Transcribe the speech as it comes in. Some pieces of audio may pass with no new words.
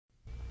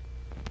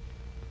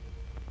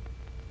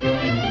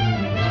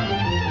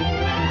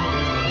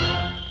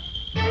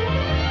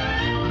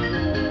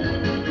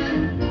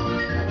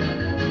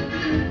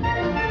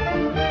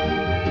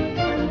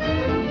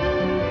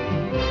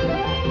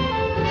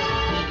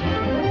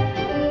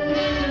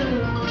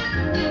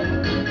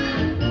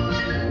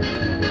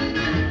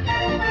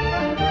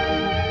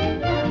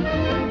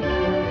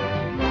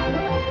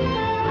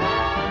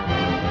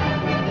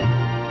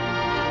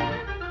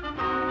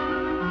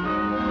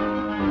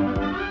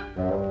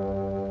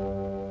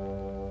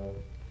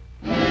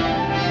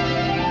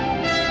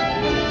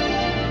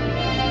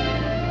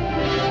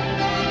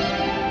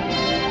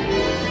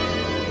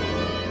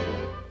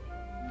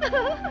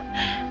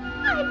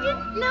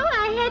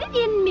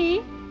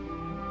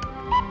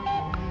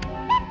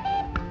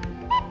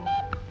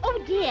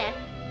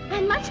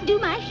I must do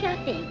my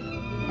shopping.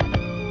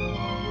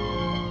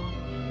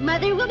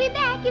 Mother will be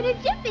back in a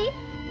jiffy.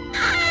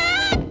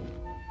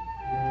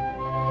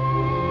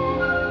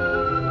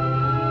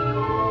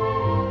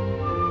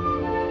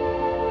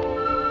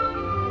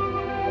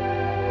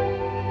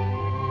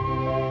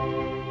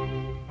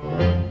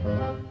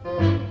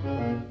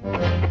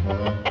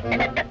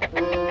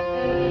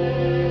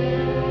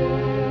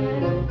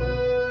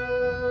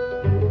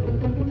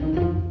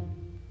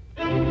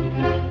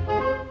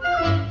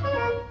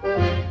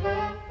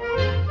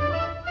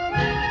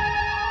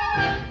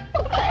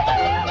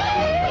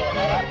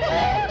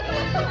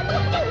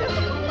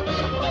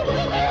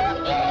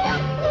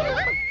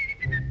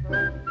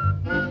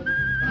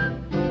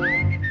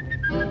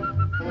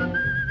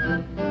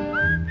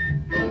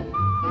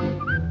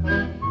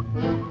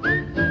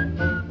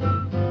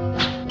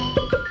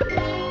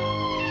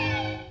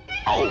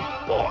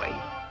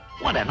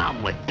 What an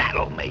omelet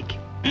that'll make.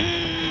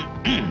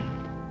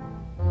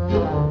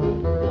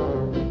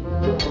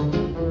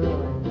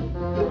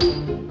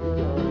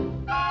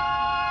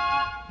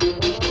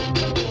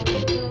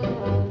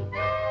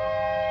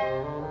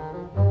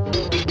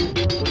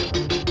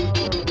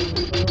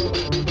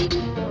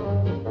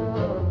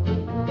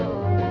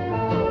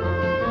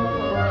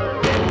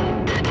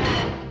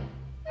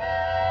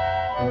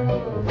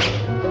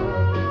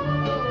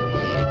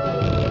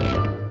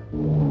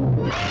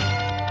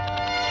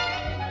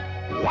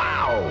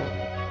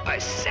 A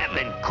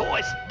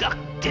 7-course duck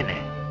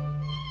dinner.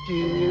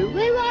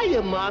 Where are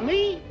you,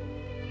 Mommy?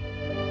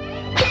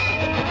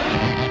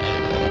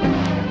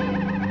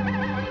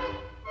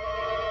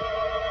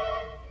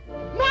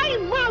 My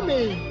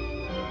Mommy!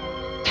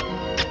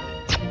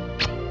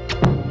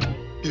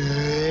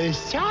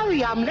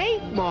 Sorry I'm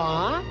late,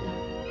 Ma.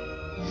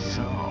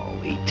 So,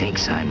 he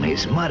thinks I'm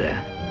his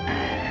mother.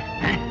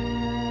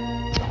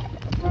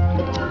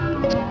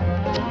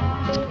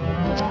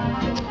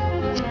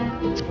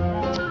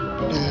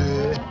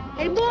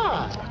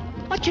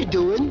 What you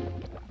doing?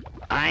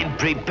 I'm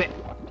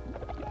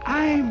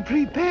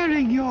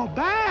preparing your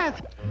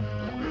bath.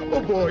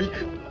 Oh, boy.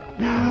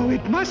 Now,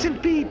 it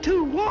mustn't be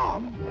too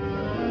warm.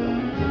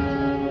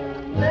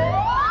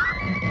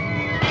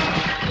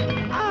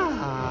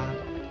 Ah,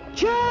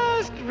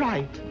 just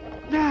right.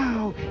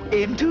 Now,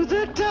 into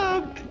the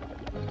tub.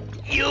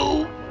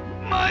 You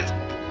must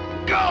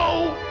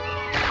go.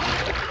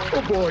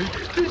 Oh, boy,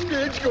 this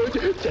feels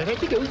good.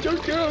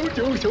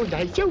 So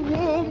nice and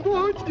warm.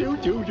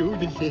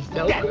 This is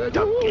so that good.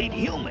 duck ain't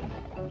human.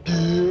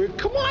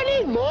 Come on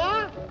in,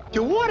 Ma.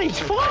 The water's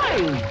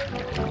fine.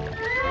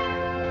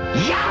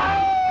 Yeah!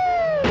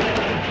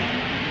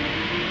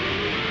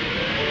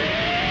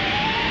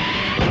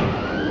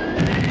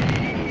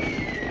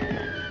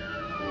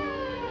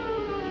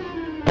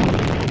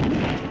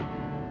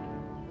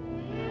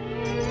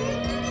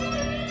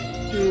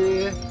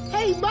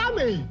 Hey,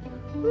 Mommy.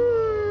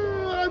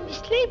 I'm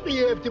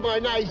sleepy after my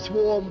nice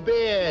warm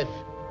bath.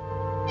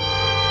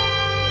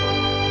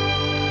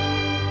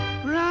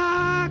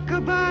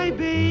 Rock-a-bye,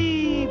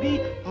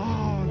 baby,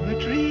 on the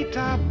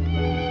treetop.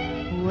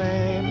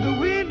 When the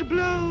wind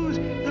blows,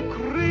 the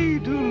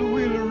cradle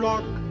will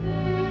rock.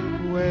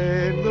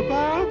 When the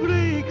bough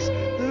breaks,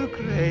 the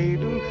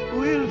cradle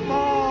will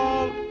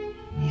fall.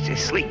 He's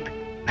asleep.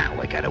 Now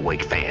I gotta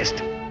wake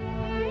fast.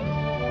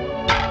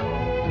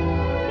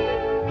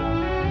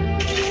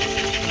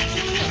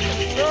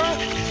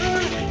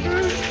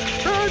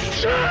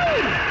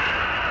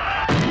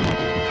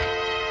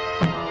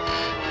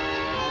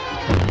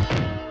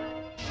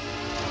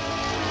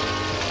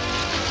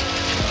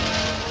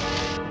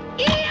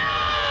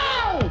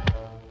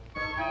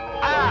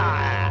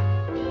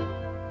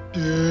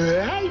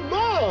 Hey,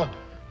 Ma!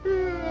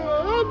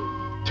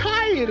 I'm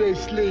tired of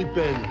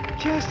sleeping.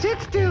 Just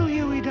sit still,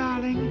 Huey,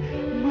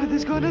 darling.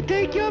 Mother's gonna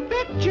take your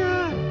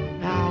picture.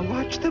 Now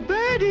watch the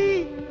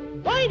birdie.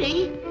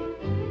 Birdie?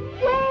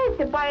 Where's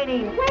the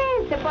birdie?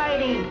 Where's the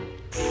birdie?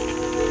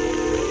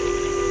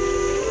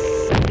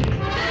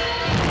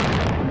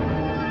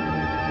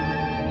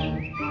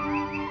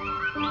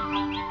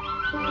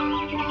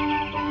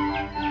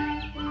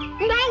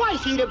 Now I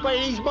see the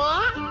birdies,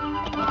 Ma.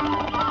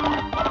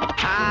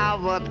 How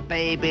would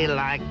baby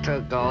like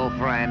to go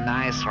for a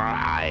nice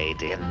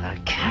ride in the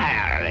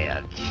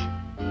carriage?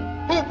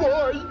 Oh,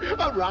 boy,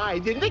 a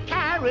ride in the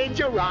carriage,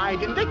 a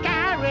ride in the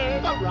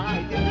carriage, a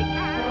ride in the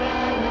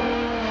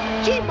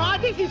carriage. Gee, Ma,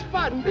 this is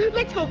fun.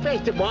 Let's go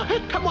faster, Ma.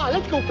 Come on,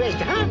 let's go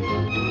faster, huh?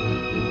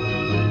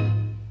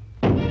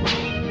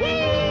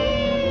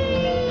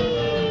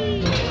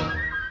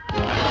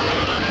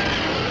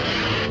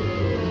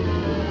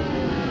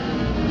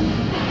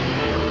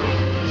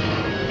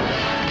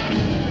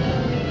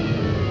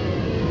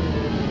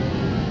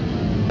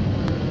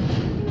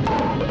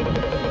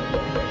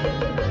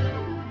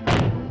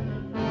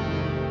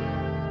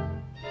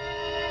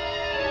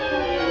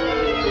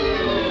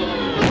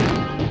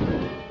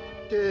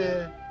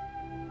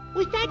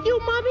 Was that you,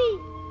 Mommy?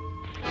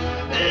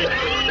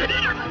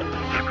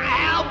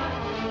 Help!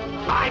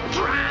 I'm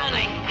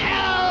drowning!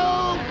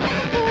 Help!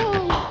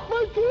 Oh,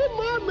 my poor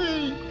Mommy!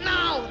 No!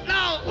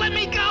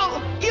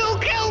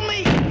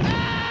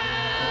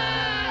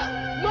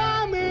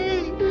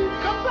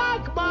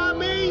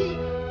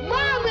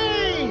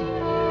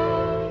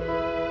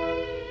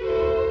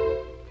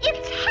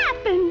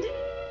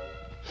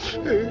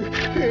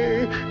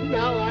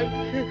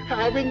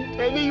 haven't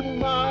any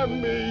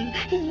mommy.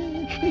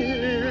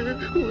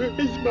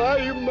 Where's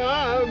my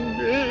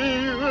mommy?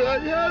 I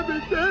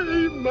haven't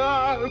any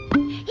mom.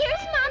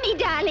 Here's Mommy,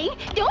 darling.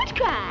 Don't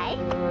cry.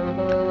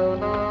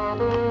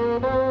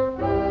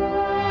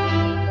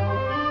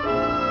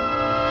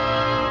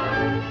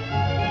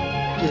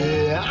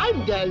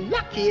 I'm the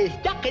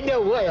luckiest duck in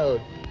the world.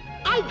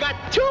 I got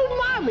 2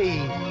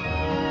 mommies.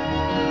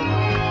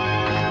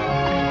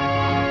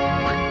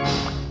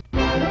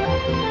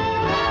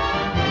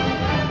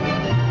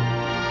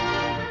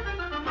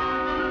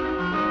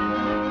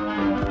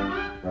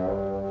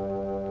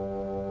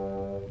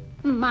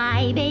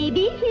 My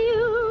baby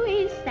Hugh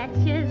is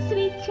such a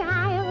sweet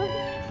child,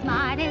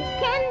 smart as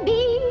can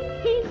be.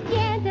 He's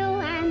gentle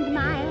and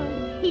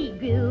mild. He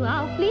grew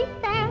awfully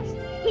fast.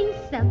 He's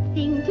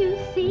something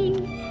to see.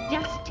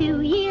 Just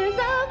 2 years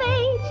of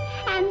age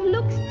and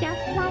looks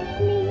just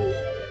like me.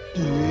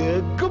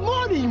 Good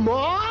morning,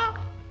 Ma.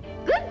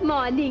 Good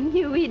morning,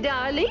 Huey,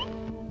 darling.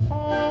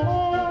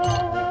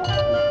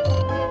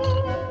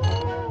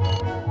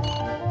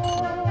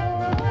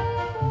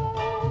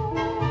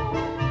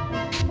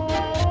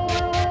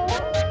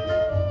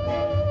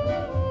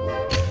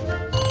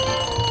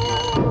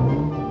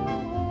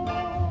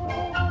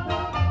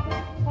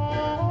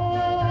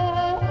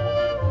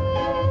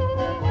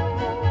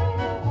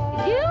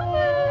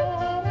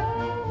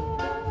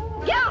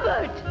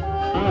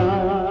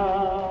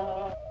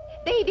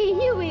 Baby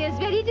Huey is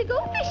ready to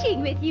go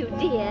fishing with you,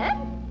 dear.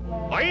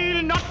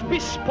 I'll not be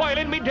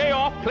spoiling me day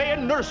off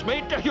playing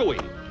nursemaid to Huey.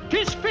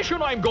 'Tis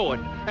fishing I'm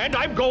going, and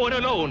I'm going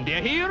alone, do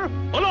you hear?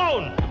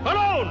 Alone!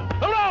 Alone!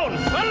 Alone!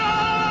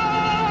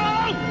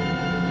 Alone!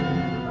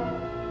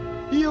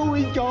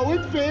 Huey's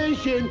going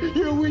fishing.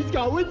 Huey's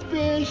going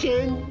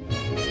fishing.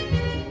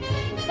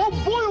 Oh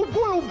boy, oh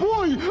boy, oh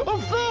boy, a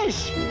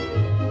fish!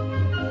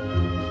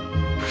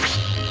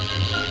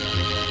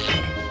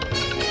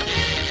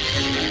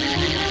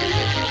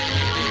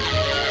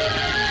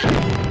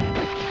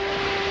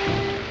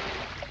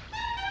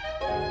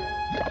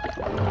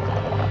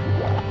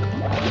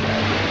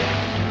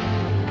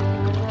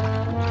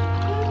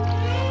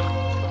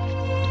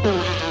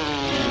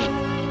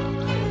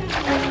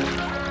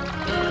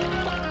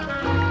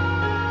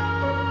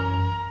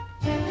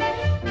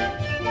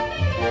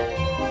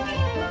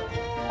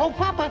 Oh,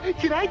 Papa,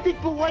 can I dig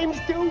for worms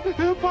too,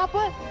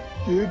 Papa?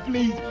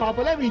 Please,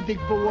 Papa, let me dig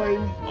for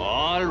worms.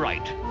 All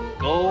right.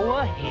 Go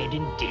ahead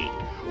and dig.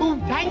 Oh,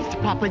 thanks,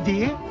 Papa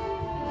dear.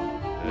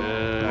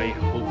 I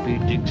hope he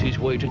digs his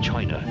way to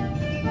China.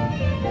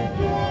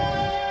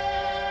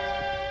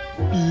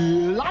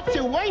 Lots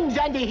of worms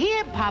under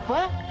here,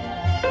 Papa.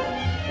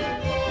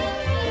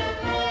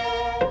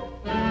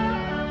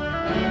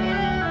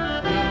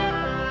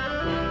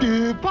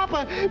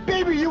 Papa,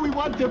 baby Huey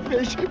wants to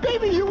fish.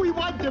 Baby Huey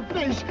wants to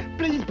fish.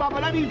 Please, Papa,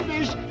 let me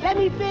fish. Let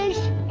me fish.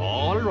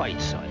 All right,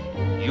 son.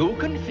 You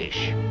can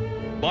fish.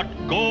 But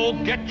go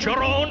get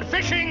your own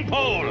fishing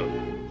pole.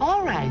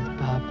 All right,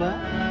 Papa.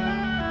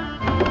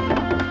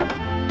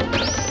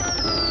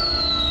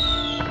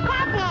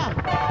 Papa!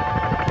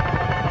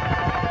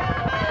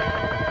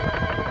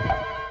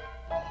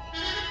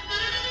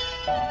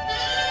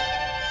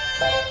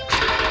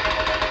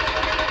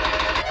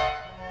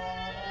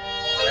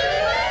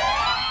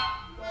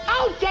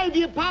 I'll save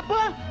you,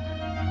 Papa.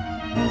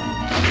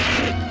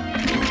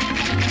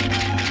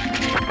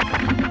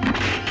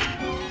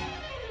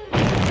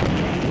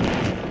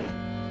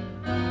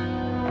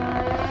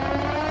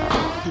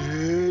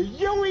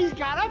 Huey's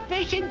got a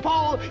fishing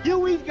pole.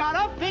 Huey's got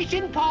a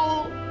fishing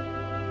pole.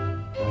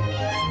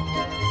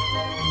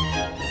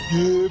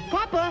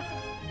 Papa,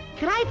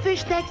 can I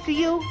fish next to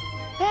you?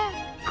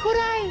 Could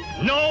I?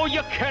 No,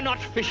 you cannot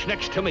fish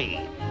next to me.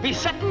 Be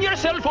setting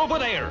yourself over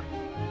there.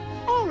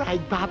 All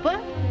right,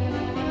 Papa.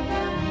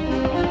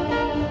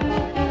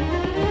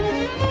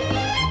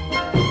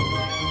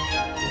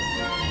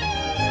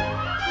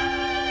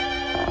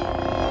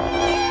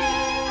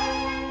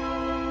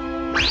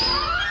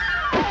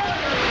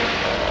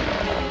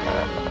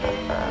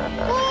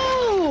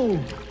 Oh,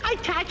 I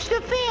catch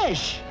the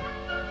fish.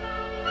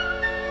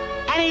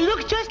 And he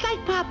looks just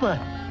like Papa.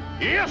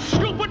 You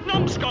stupid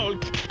numbskull.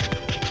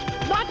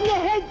 Not in the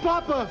head,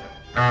 Papa.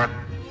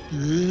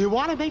 You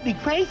want to make me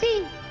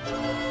crazy?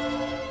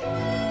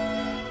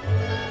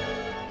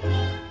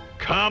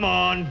 Come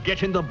on,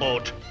 get in the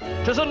boat.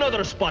 There's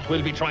another spot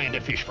we'll be trying to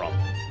fish from.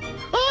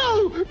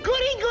 Oh,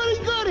 goody, goody,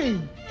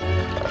 goody.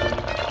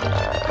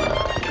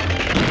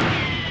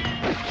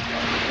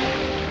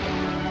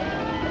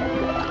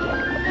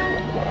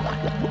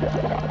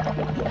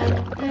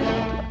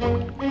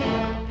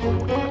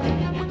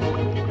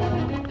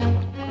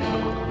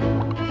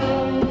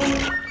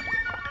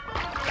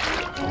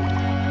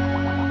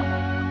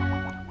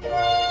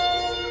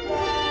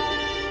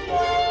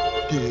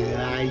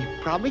 I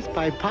promised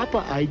my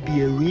Papa I'd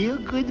be a real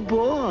good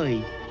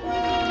boy.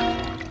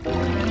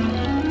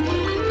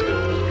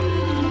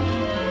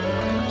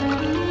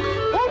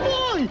 Oh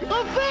boy,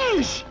 a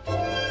fish!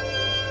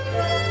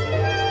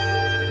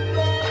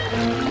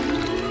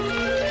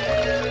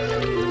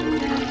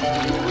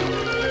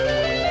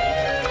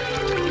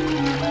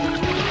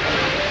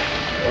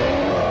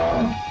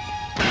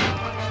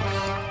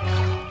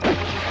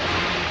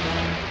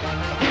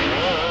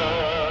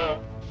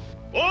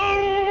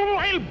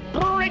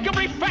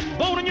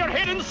 backbone in your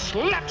head and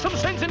slap some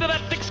sense into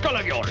that thick skull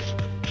of yours.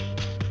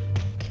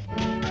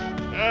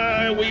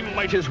 We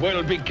might as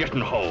well be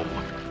getting home.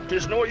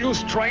 There's no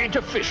use trying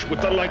to fish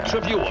with the likes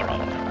of you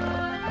around.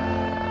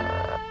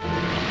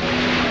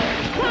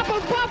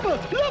 Papa,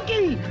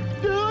 looky!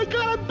 I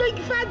got a big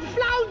fat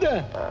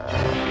flounder!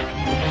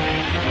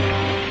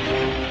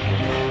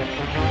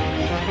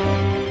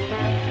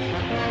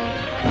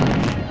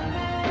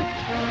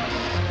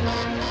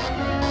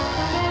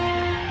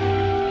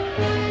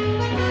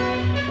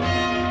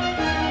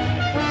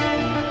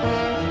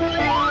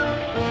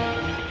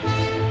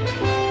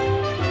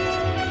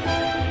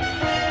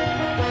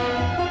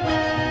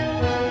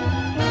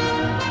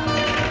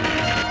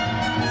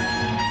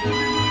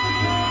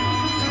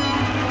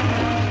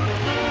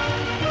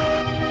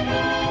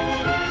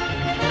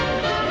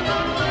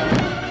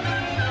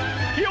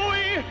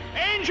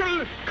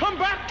 Come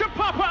back to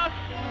Papa!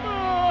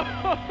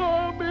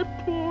 Oh, my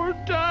poor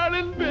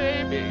darling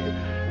baby.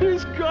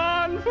 He's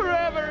gone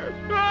forever.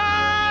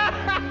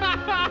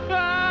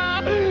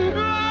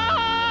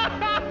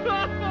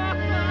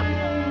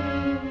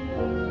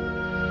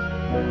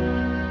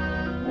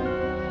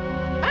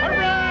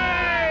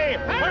 Hooray!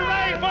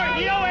 Hooray for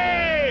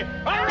Huey!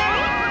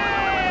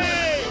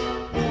 Hooray!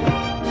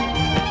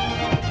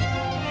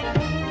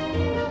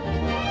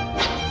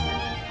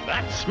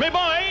 That's me boy!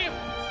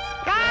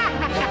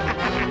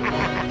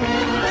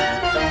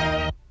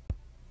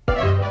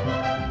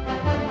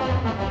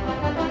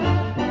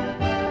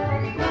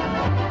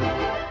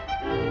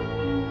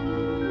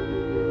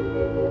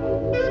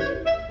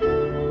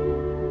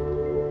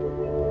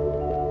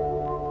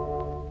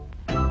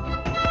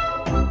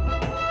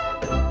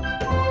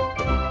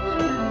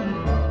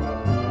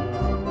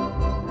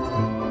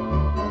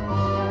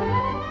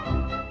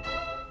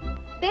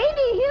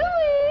 Baby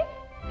Huey,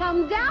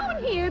 come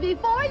down here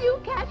before you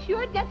catch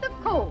your death of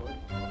cold.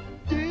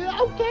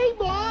 Okay,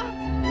 Ma.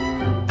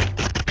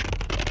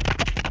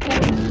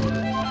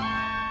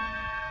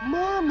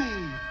 Mommy.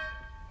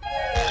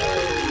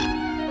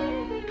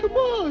 Come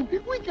on,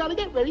 we gotta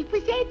get ready for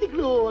Santa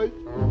Claus.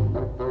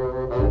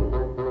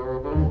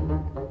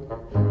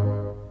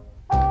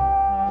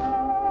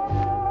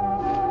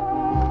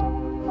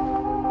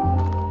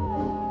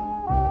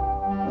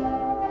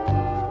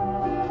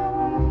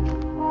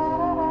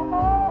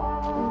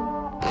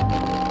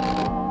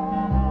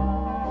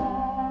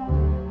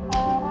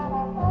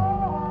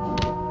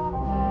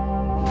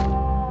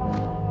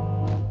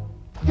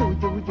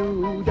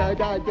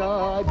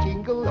 Da-da,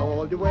 jingle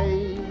all the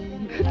way.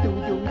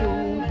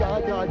 Do-do-do,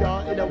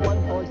 da-da-da, in a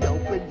one-horse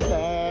open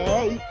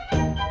sleigh.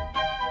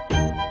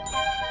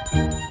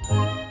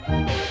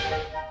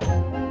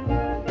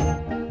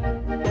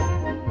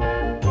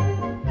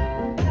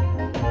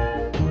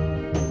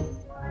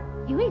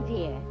 Huey,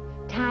 dear,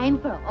 time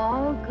for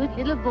all good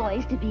little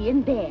boys to be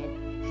in bed.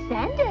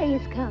 Santa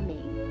is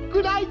coming.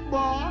 Good night,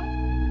 Ma.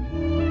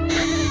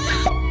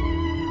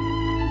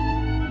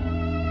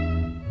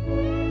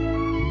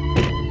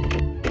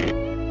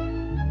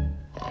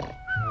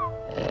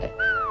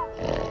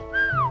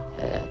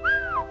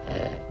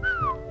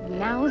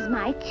 Now's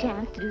my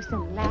chance to do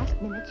some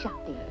last-minute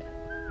shopping.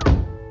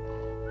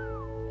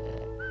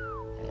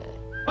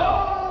 Ho,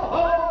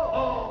 ho,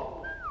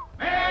 ho!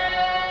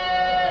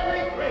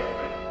 Merry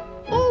Christmas!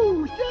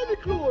 Oh, Santa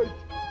Claus!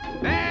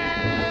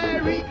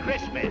 Merry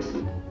Christmas!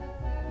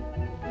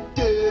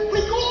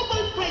 Bring all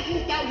my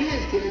presents down here,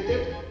 Santa.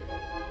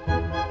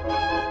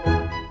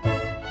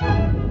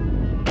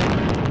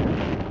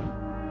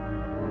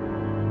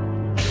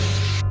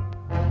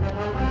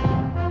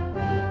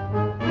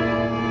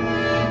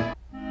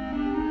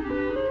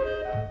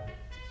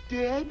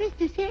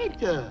 Mr.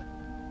 Santa,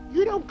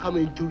 you don't come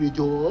in through the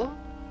door.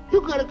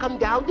 You gotta come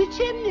down the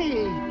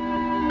chimney.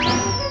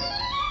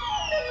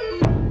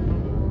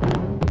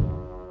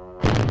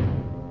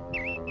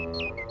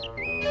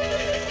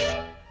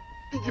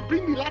 Did you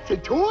bring me lots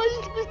of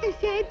toys, Mr.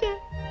 Santa?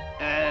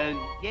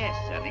 Yes,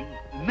 Sonny.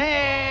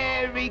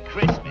 Merry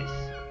Christmas.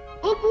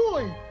 Oh,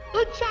 boy,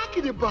 a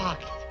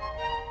jack-in-the-box.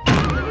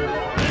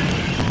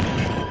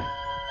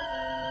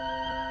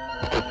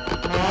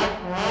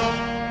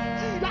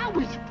 Gee, that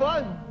was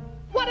fun.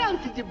 What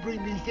else did you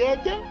bring me,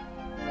 Santa?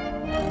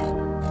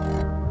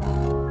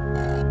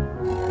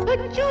 A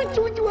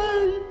choo-choo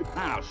train.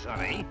 Now,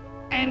 Sonny,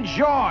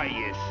 enjoy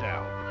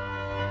yourself.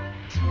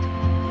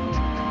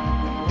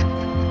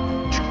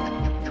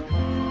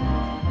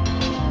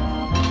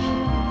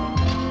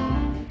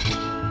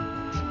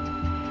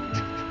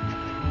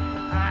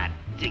 Hot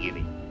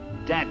diggity.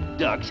 That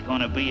duck's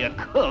gonna be a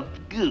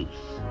cooked goose.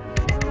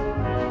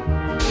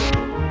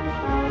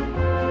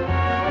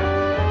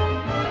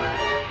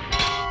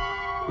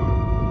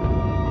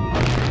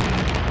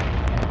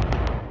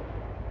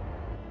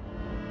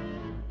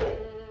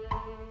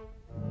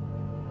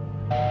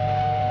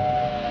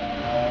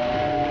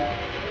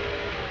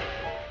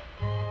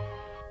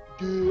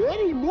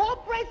 Any more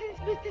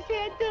presents, Mr.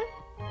 Santa?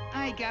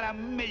 I got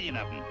 1,000,000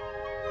 of them.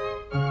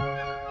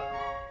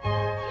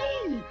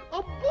 Gee,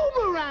 a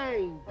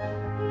boomerang!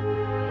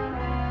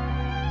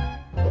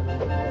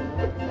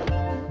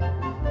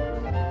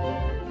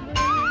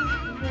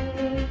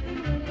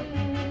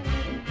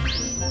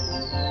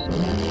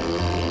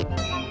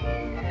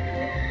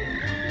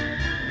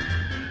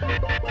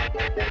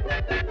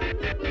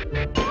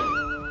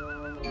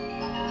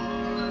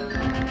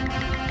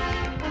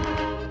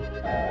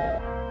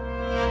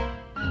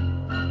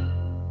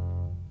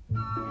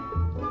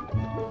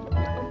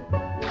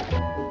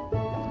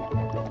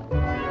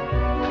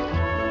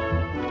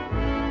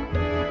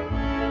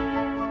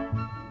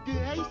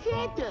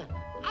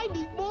 I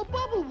need more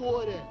bubble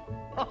water.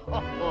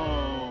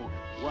 Oh,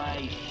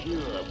 why,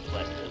 sure,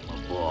 Buster, my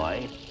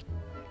boy.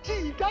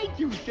 Gee, thank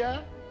you,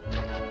 sir.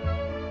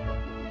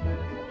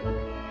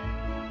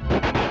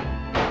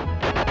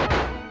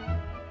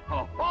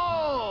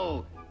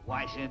 Ho-ho!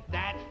 Wasn't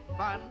that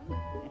fun?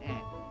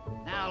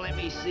 Now let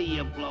me see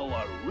you blow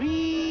a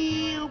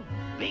real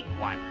big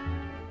one.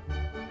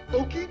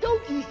 Okie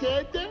dokie,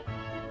 Santa.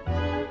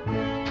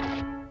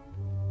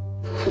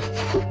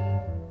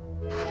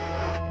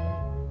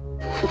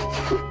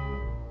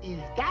 Is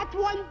that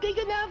one big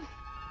enough?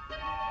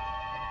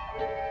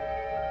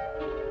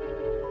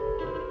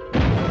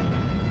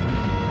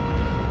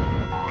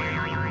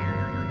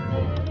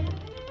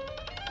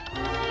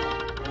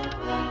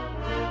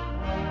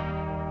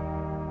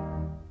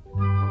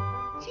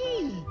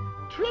 Gee,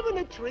 trimming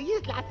a tree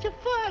is lots of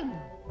fun.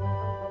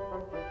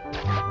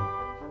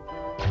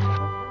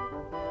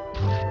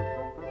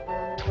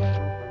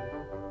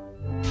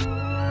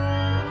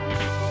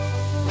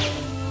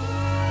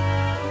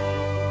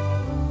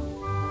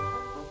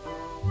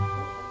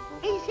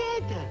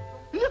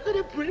 Look at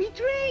a pretty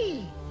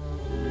tree!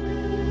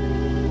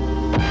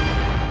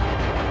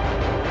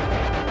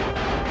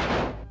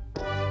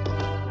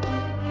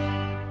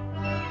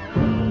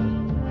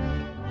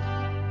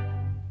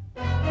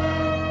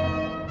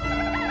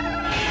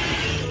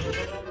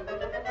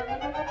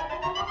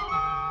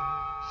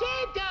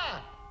 Santa!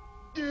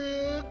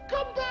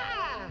 Come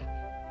back!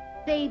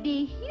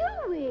 Baby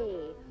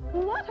Huey,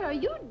 what are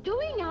you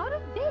doing out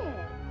of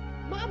bed?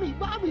 Mommy,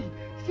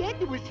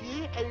 Santa was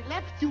here and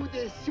left you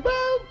this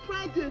swell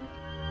present.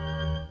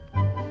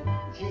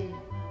 Gee,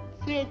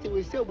 Santa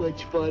was so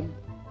much fun.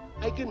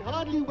 I can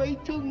hardly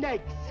wait till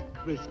next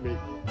Christmas.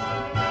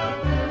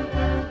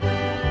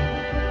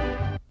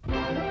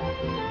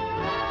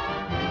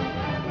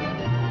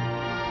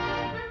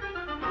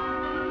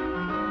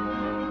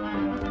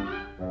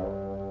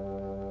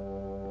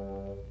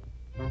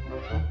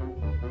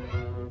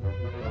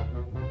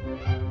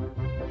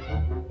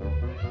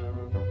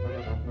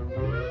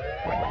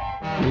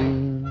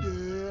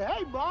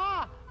 Hey,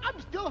 Ma, I'm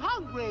still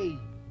hungry.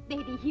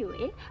 Baby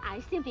Huey,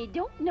 I simply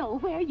don't know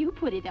where you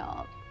put it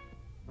all.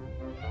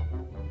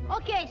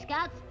 Okay,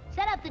 Scouts,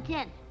 set up the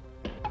tent.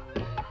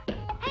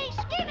 Hey,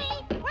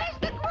 Skinny, where's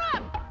the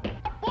grub?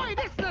 Boy,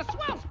 this is a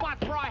swell spot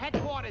for our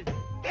headquarters.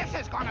 This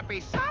is gonna be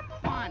some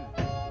fun.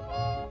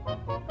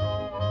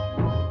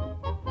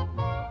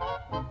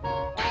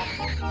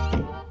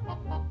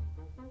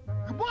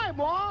 Goodbye,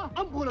 Ma.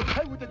 I'm gonna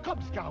play with the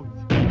Cub Scouts.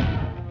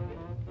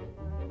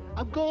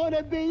 I'm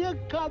gonna be a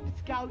Cub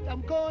Scout.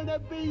 I'm gonna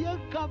be a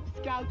Cub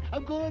Scout.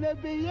 I'm gonna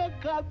be a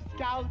Cub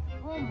Scout.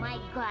 Oh, my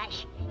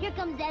gosh. Here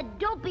comes that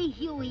dopey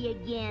Huey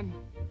again.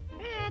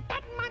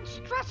 That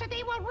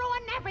monstrosity will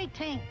ruin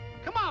everything.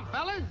 Come on,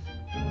 fellas.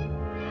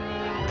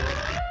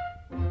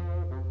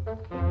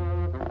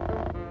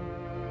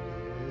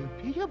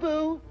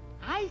 Peekaboo,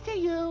 I see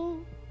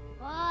you.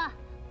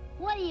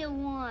 What do you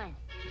want?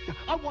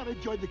 I want to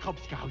join the Cub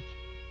Scouts.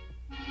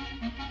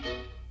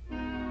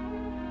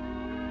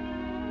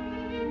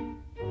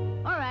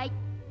 All right.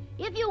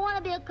 If you want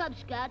to be a Cub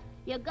Scout,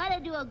 you gotta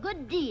do a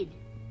good deed.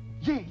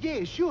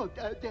 Yeah, sure.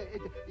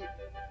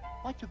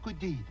 What's a good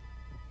deed?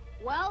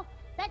 Well,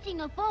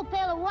 fetching a full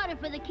pail of water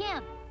for the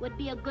camp would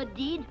be a good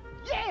deed.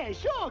 Yeah,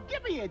 sure.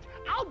 Give me it.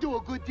 I'll do a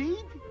good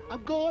deed.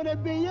 I'm gonna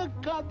be a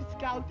Cub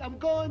Scout. I'm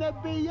gonna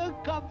be a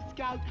Cub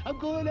Scout. I'm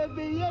gonna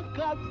be a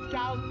Cub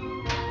Scout.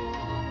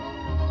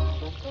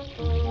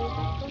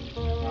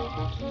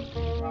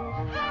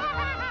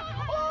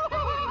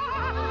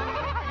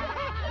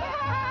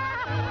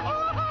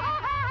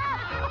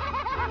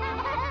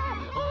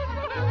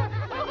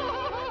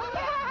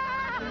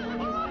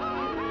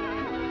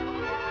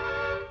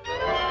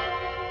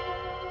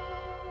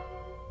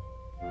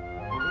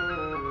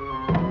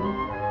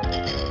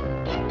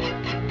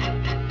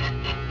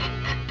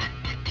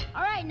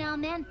 All right, now,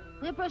 men,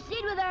 we'll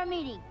proceed with our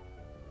meeting.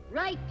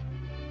 Right,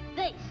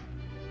 face,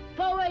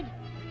 forward,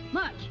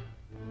 march.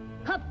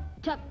 Hup,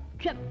 tup,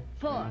 trip,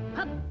 4.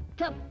 Hup,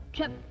 tup,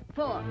 trip,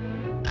 4.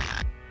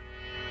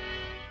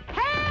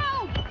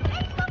 Help!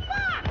 It's the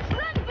fox!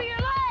 Run for your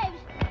lives!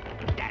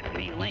 That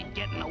meal ain't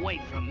getting away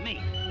from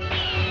me.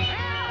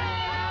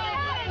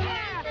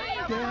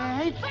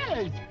 Hey,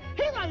 fellas,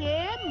 here I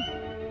am.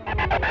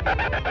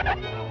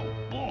 Oh,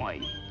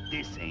 boy,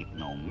 this ain't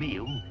no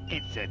meal.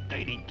 It's a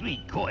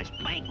 33-course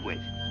banquet.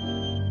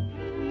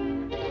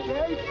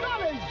 Hey,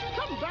 fellas,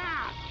 come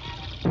back.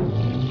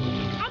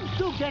 I'm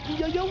still getting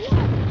your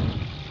water.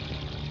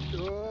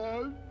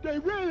 They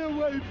ran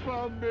away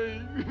from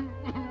me.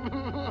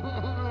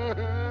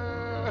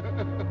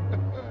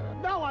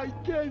 Now I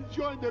can't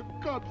join the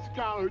Cub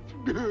Scouts.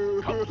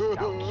 Cub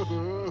Scouts?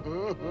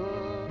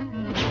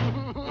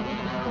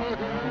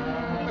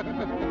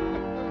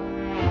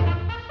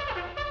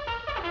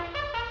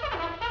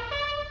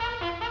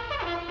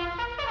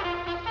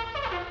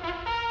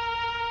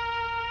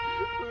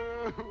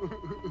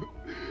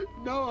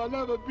 I'll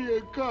never be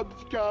a Cub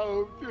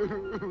Scout.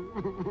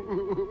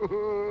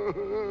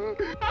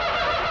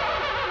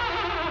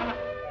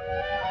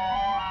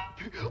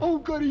 Oh,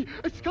 goody,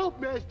 a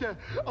Scoutmaster.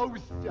 Oh,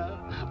 sir,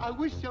 I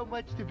wish so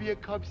much to be a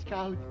Cub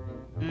Scout.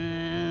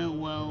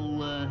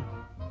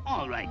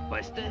 All right,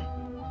 Buster.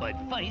 But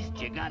first,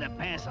 you gotta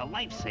pass a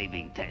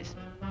life-saving test.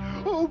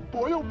 Oh,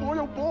 boy, oh, boy,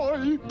 oh,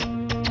 boy.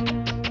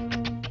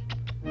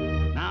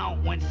 Now,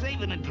 when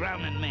saving a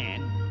drowning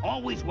man,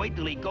 always wait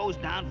till he goes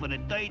down for the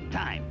 3rd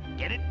time.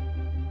 Get it?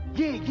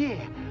 Yeah,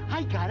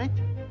 I got it.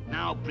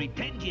 Now,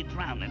 pretend you're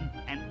drowning,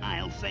 and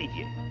I'll save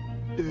you.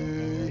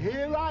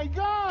 Here I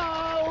go.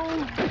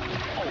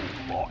 Oh,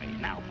 boy,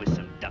 now for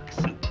some duck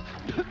soup.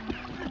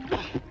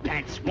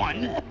 That's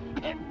 1.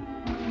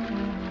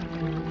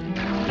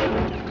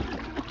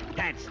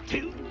 That's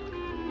 2.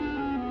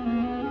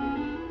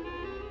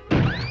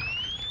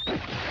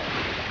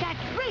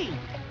 That's 3.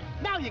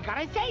 Now you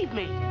gotta save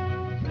me.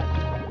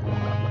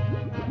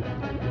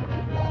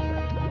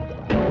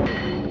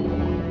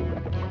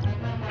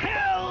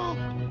 Help!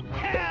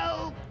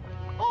 Help!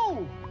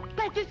 Oh,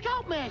 that's the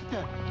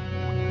Scoutmaster.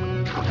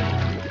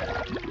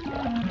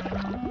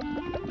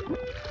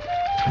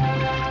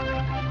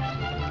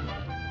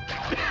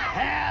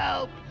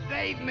 Help!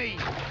 Save me!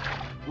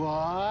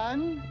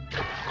 1,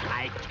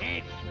 I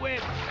can't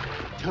swim.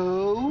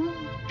 2,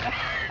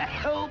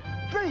 Help!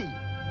 3.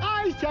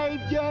 I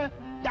saved you.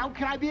 Now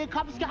can I be a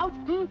Cub Scout?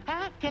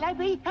 Huh? Can I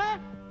be? Huh?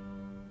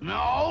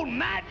 No,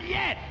 not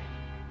yet.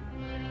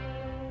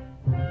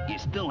 You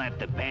still have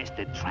to pass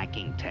the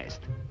tracking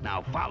test.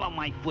 Now follow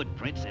my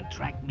footprints and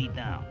track me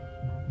down.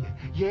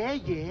 Yeah.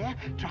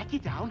 Track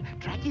it down.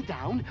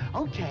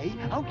 Okay.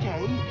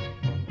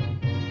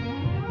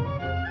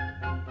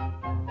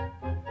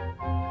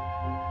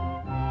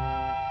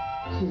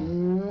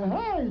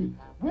 Hey,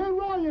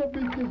 where are you,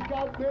 Mr.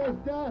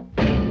 Scoutmaster?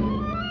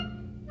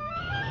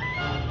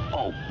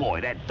 Oh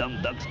boy, that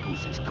dumb duck's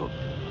goose is cooked.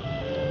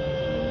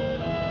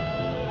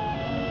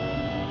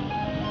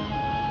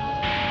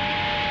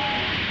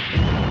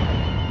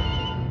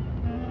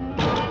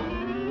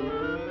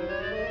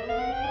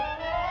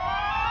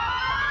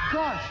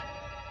 Gosh,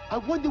 I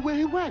wonder where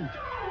he went.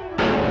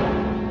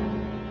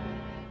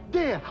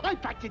 There, I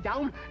tracked it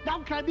down. Now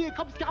can I be a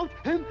Cub Scout?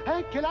 Can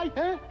I?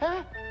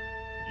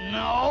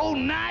 No,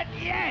 not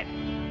yet.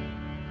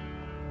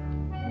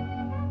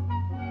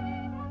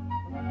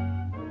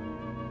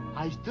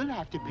 I still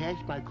have to pass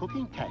my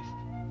cooking test.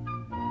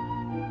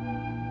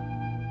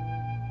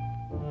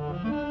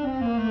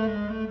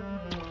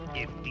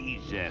 If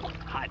these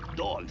hot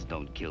dogs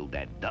don't kill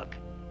that duck,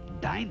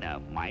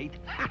 dynamite.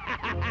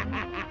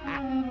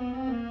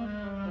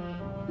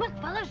 Look,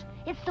 fellas,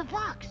 it's the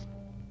fox.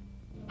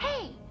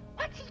 Hey,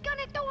 what's he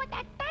gonna do with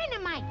that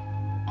dynamite?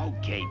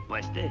 Okay,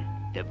 Buster,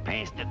 to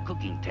pass the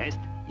cooking test,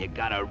 you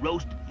gotta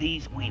roast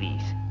these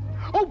weenies.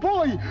 Oh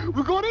boy,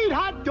 we're gonna eat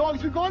hot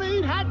dogs.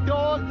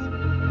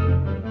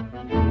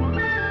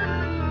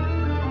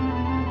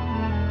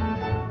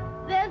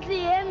 That's the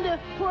end of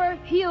poor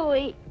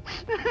Huey.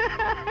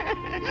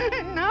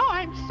 No,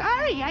 I'm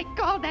sorry. I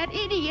called that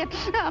idiot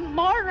a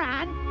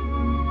moron.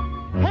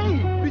 Hey,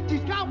 Mr.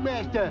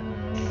 Scoutmaster.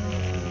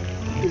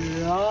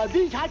 Are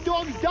these hot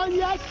dogs done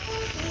yet?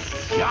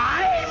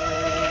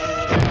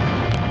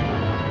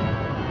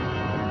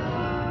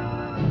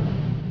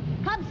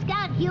 Cub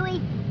Scout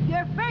Huey,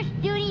 your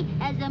first duty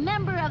as a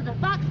member of the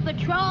Fox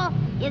Patrol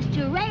is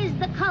to raise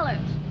the colors.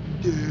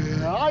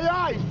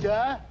 Aye,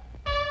 sir.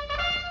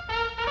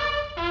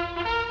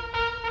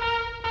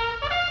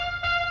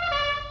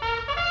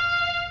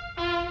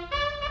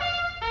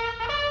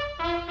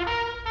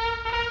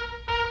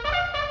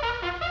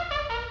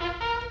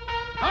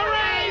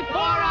 Hooray for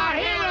our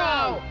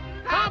hero,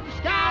 Cub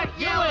Scout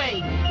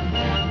Huey!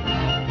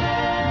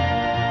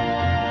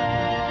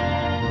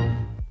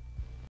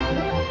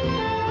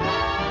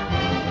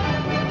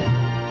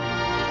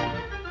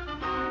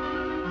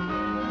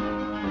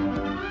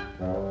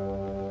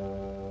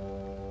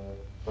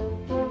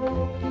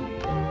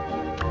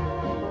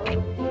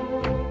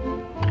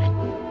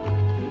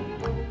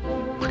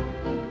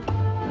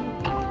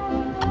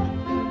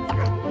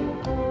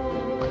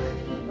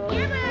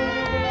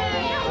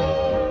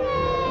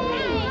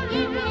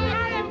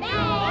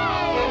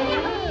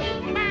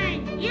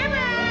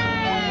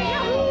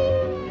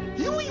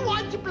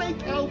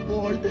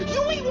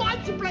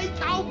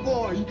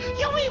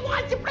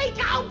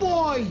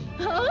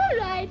 All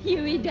right,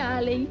 Huey,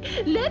 darling.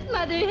 Let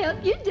Mother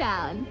help you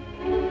down.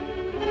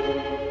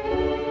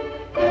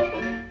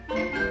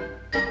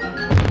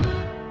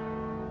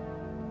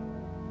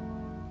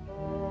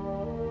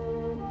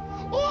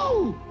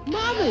 Oh,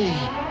 Mommy!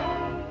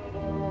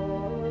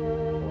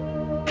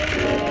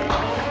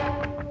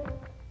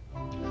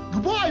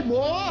 Goodbye,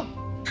 Ma!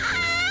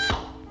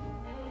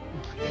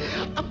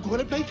 I'm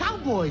gonna play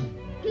cowboy.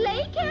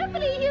 Play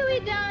carefully, Huey,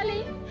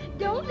 darling.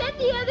 Don't let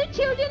the other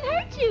children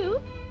hurt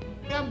you.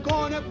 I'm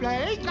gonna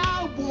play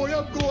cowboy.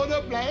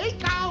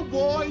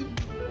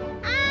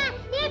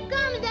 Here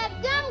comes that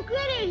dumb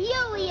critter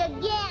Huey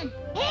again.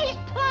 He's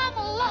Tom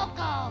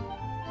Loco.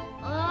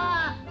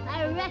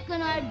 I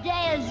reckon our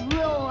day is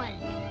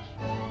ruined.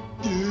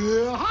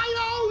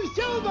 Hi-yo,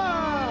 Silver!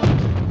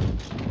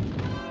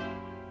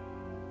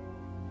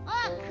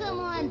 Oh, come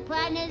on,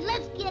 partners.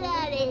 Let's get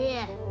out of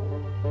here.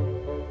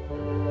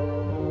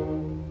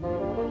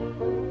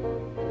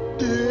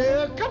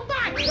 Come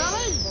back,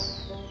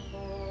 fellas!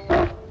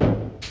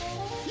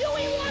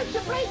 Huey wants to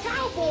play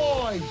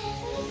cowboy!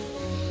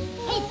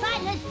 Hey,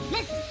 partners,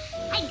 listen.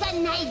 I got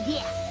an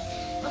idea.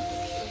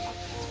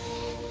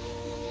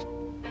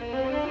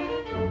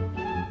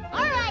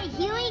 All right,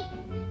 Huey.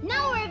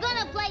 Now we're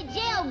gonna play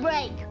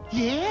jailbreak.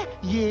 Yeah?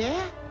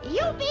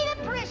 You be the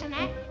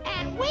prisoner,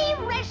 and we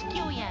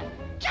rescue you.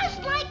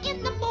 Just like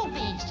in the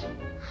movies.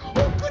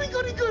 Oh, goody.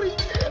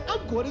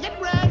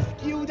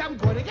 I'm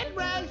gonna get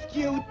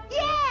rescued.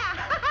 Yeah!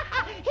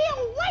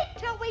 He'll wait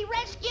till we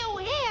rescue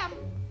him.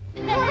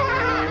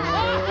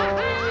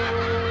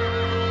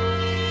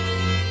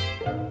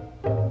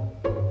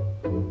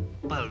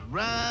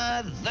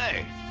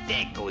 Brother,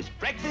 there goes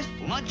breakfast,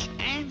 lunch,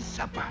 and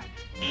supper.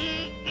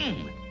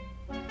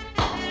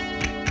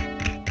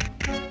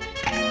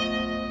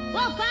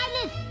 Well,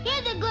 partners,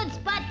 here's a good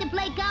spot to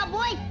play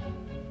cowboy.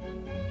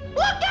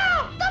 Look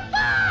out! The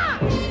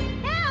fox!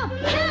 Help!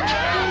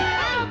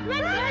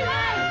 Run!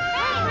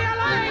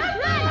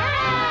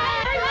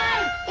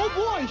 Oh,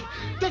 boy!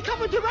 They're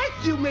coming to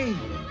rescue me!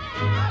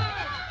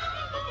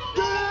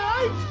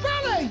 Hey,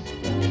 fellas!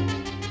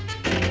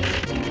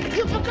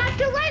 You forgot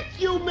to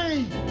rescue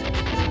me!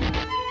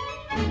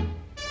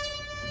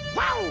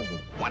 Wow,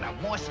 what a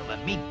morsel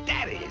of meat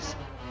that is.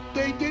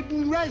 They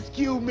didn't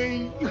rescue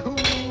me.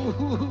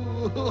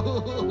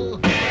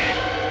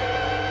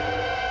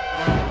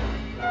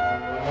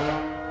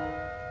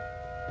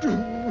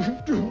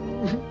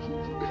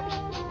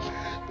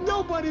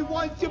 Nobody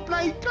wants to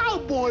play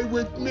cowboy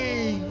with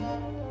me.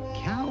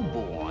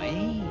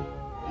 Cowboy?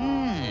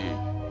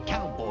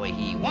 Cowboy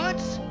he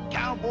wants,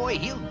 cowboy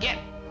he'll get.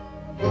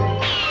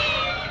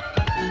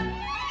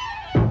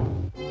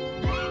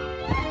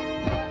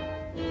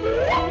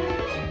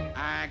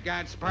 I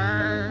got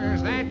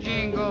spurs that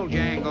jingle,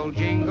 jangle,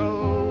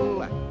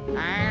 jingle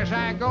as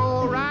I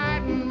go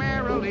riding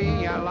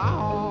merrily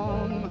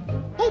along.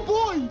 Oh,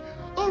 boy!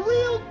 A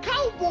real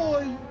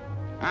cowboy!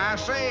 I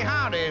say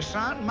howdy,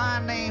 son. My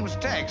name's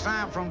Tex.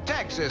 I'm from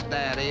Texas,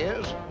 that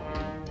is.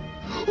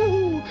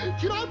 Oh,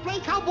 can I play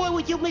cowboy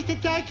with you, Mr.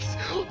 Tex?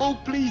 Oh,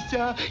 please,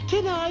 sir.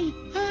 Can I?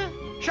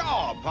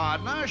 Sure,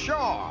 partner,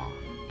 sure.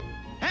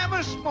 Have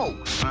a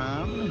smoke,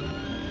 son.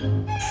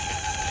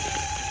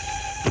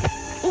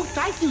 Oh,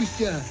 thank you,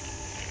 sir.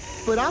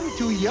 But I'm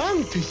too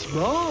young to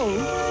smoke.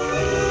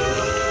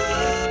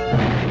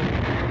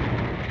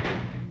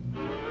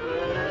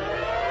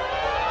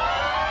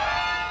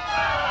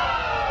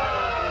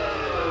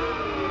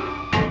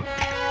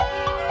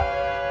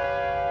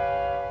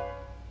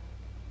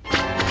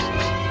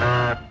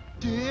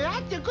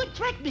 That's a good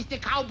trick, Mr.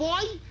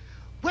 Cowboy.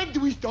 When do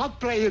we start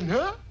playing,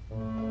 huh?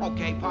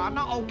 Okay,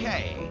 partner,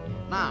 okay.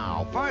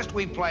 Now, first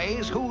we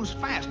plays who's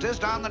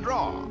fastest on the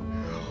draw.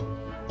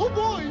 Oh,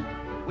 boy.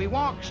 We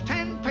walks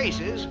 10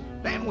 paces,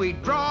 then we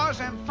draws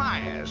and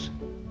fires.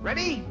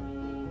 Ready?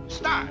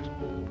 Start.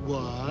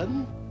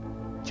 1,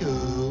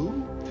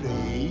 2,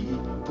 3,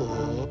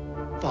 4,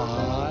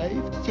 5,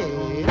 6,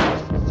 7,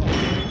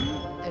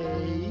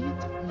 8,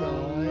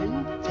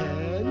 9,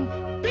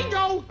 10.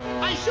 Bingo!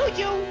 I shoot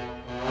you!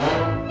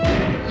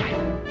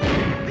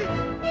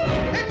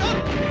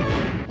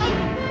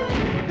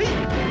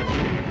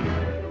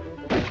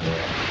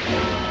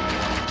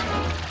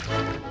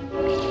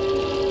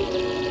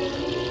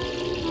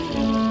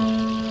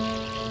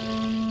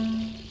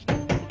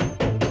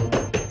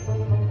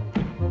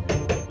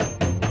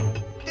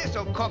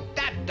 This'll cook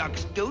that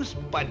duck's deuce,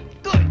 but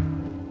good.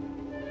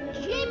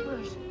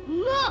 Jeepers,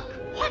 look!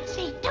 What's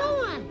he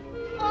doing?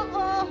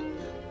 Uh-oh,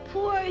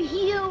 poor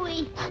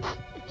Huey.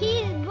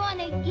 He's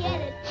gonna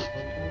get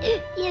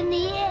it in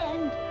the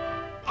end.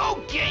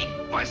 Okay,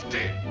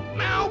 Buster.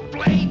 Now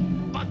play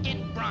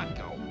Bucking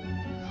Bronco.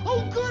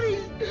 Oh, goody!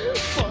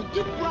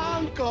 Bucket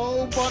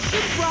Bronco,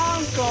 Bucket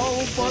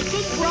Bronco,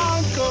 Bucket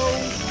Bronco.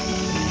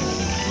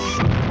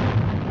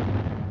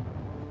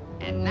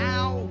 And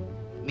now,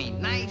 me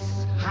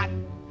nice hot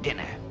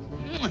dinner.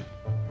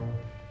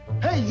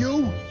 Hey,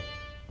 you!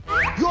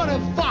 You're the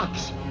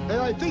fox,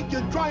 and I think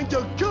you're trying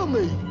to kill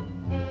me.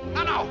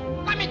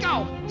 No, let me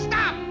go.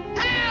 Stop.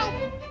 Help!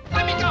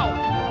 Let me go.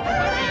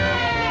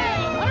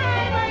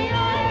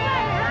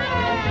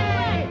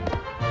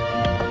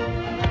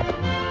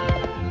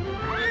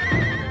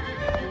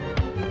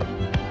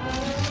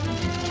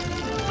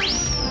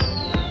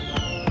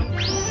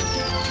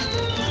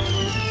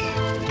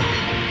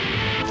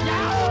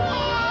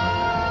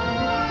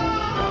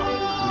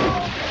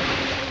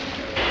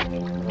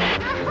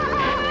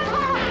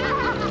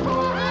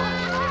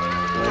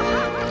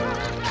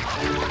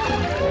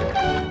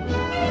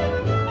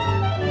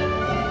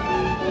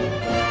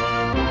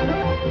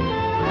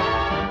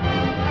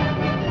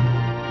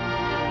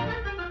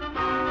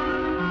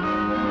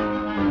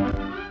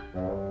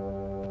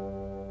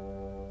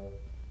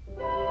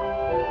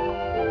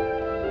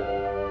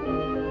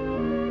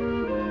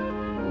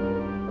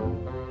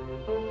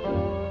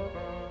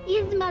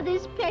 saw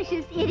this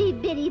precious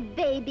itty-bitty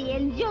baby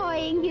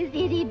enjoying his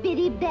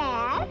itty-bitty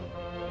bath?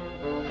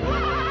 Playing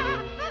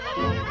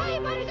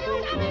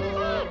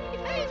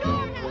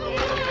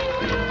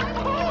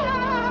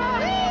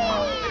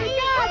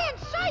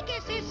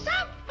circus is so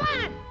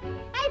fun!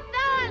 I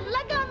thought,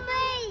 look at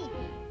me!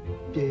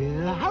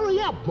 Yeah, hurry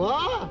up,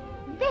 Ma.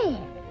 There.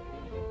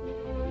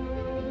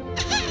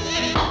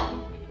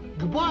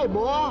 Goodbye,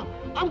 Ma.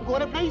 I'm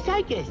gonna play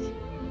circus.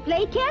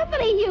 Play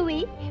carefully,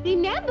 Huey.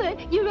 Remember,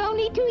 you're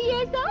only 2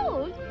 years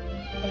old.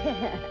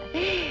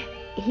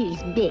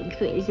 He's big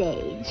for his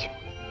age.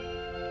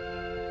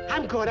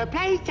 I'm gonna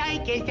play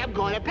circus. I'm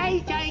gonna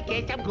play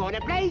circus. I'm gonna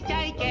play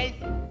circus.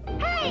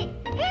 Hey,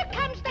 here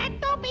comes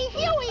that dopey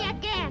Huey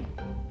again!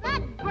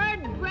 That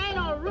bird brain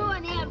will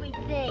ruin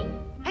everything.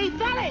 Hey,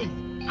 fellas,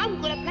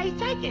 I'm gonna play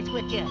circus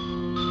with you.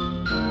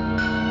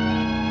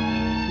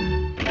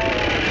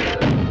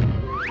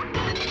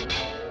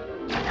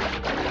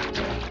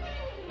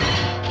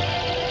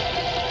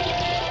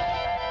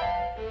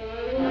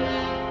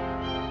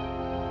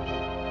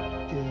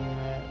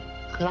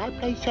 Could I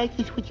play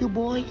circus with you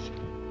boys?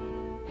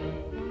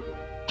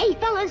 Hey,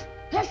 fellas,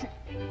 listen.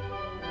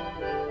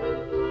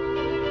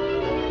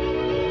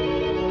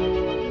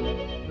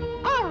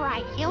 All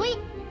right, Huey.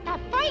 The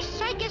first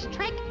circus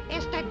trick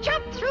is to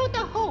jump through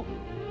the hoop.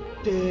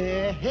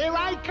 Here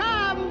I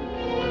come.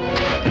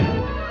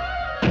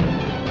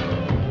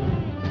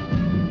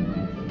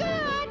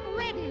 Good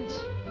riddance.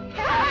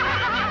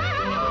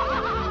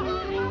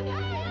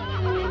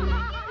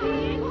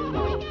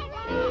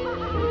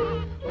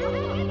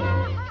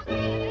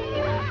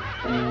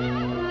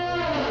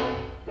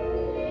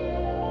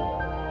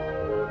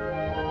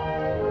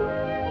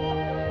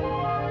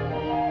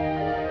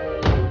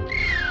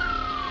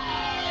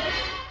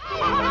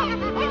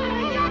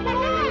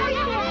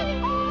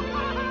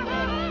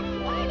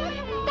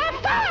 The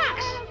fox!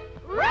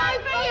 Run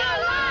for your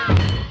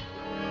life!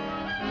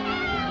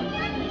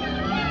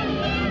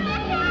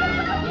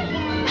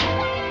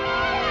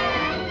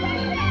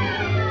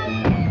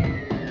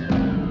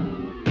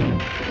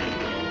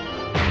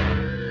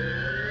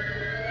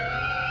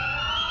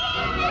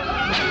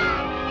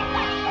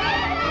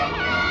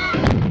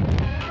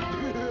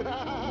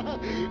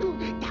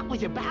 That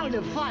was a barrel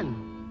of fun.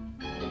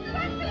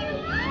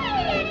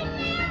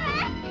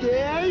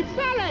 Hey,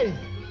 fellas,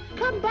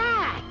 come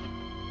back.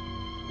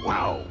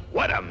 Wow,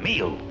 what a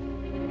meal!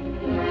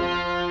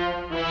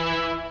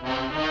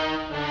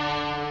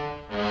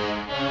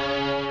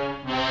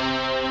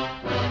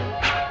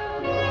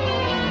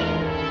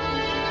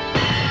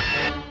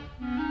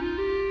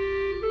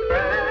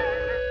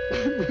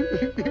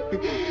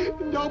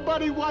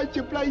 Nobody wants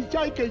to play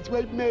circus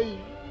with me.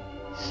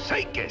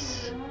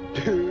 Circus!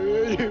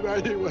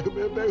 Anybody want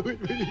to play with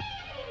me?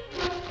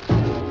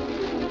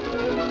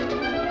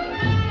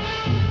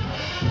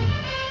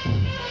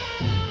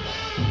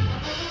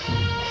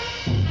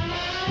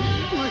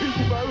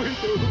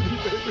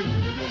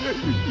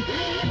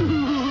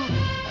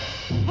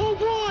 Oh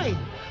boy,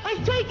 a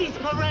circus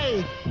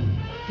parade!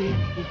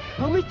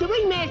 Oh, Mr.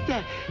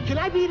 Ringmaster, can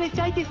I be the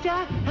circus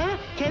star? Huh?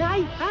 Can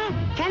I? Huh?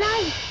 Can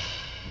I?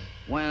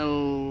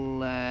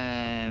 Well,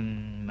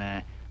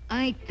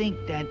 I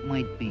think that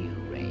might be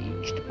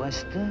arranged,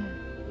 Buster.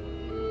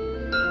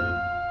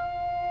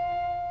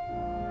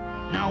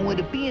 Now, with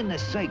it being a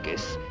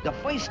circus, the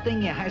first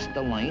thing you has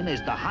to learn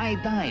is the high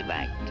dive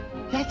act.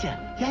 Yes, sir.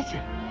 Yes,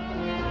 sir.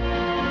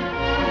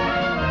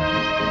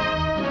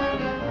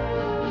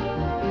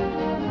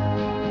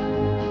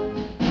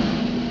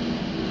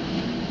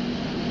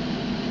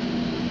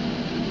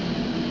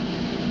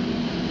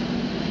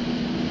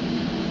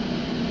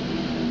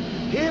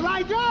 Here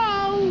I go!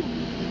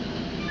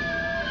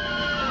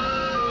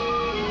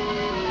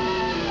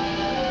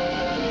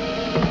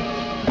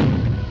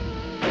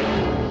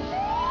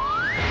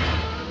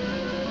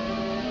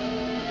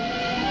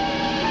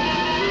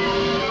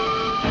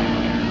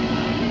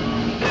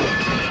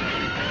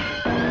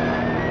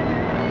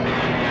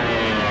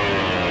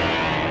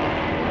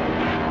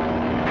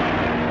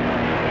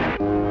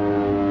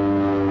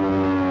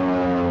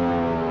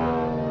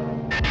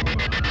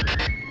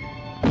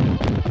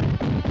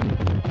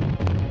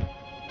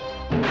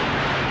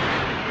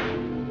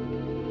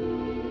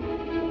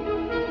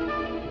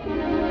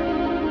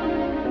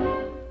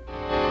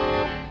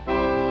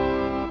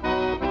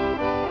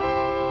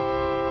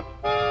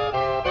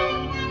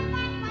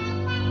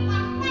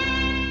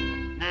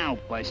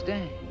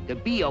 Buster, to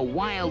be a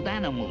wild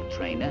animal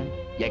trainer,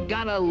 you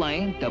gotta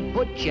learn to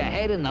put your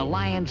head in the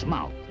lion's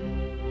mouth.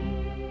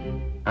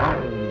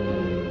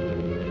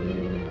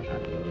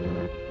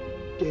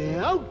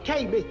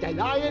 Okay, Mr.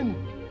 Lion.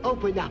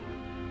 Open up.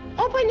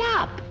 Open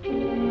up!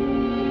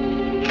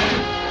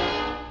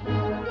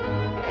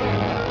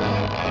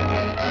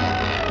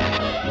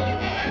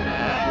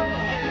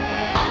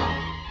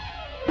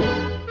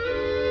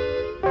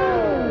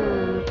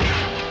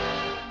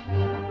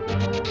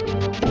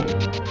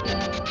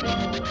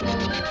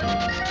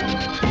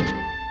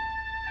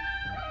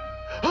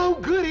 Oh,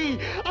 goody!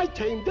 I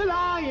tamed the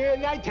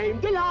lion! I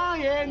tamed the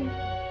lion!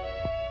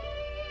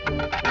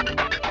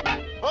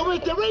 Oh,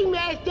 Mr.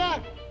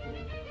 Ringmaster,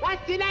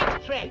 what's the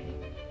next trick?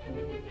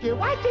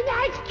 What's the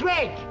next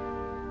trick?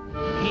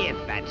 Here,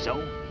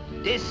 Fatso.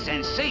 This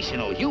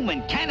sensational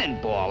human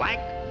cannonball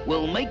act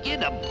will make you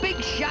the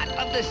big shot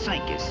of the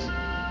circus.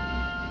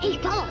 Hey,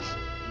 fellas,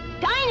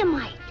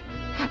 dynamite.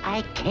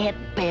 I can't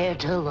bear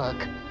to look.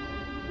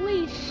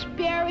 Please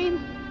spare him.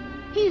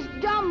 He's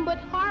dumb but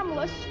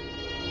harmless.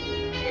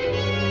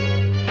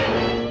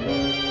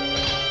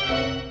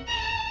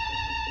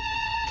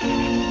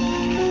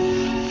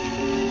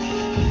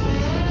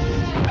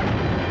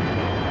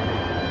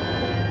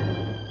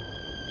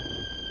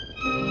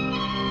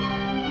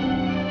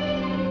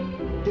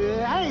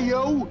 Hey,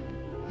 you!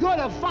 You're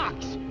the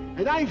fox,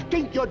 and I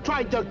think you're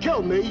trying to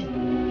kill me.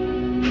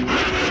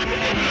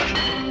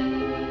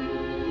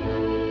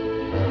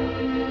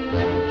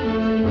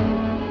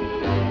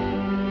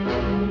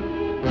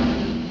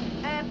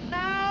 And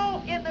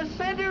now, in the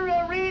center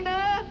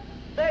arena,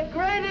 the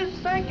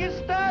greatest circus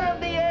star of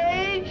the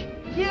age,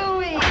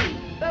 Huey,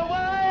 the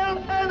wild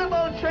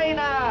animal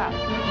trainer.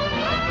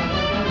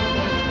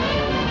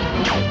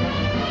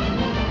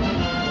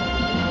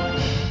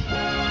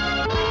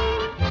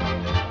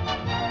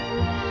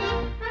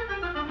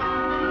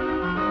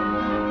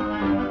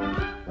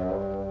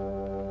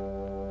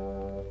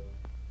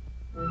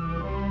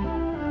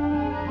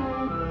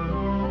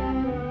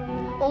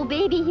 Oh,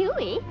 baby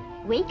Huey,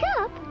 wake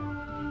up.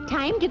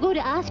 Time to go to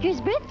Oscar's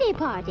birthday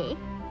party.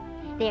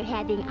 They're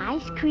having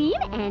ice cream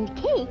and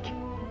cake.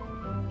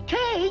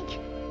 Cake?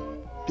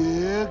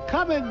 They're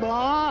coming,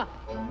 Ma.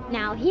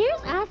 Now,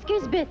 here's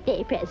Oscar's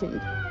birthday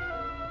present.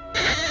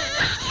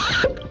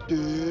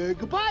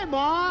 Goodbye,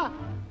 Ma.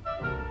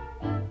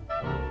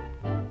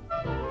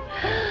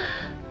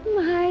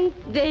 My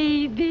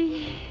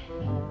baby.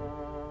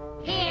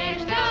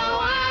 Here's to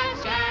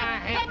Oscar,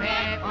 hip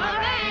hip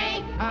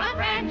hooray, a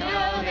friend to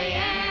the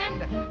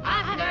end.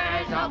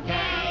 Oscar's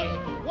okay,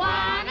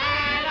 one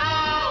and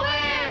all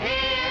we're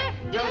here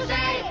to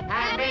say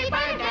happy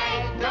birthday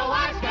to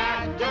Oscar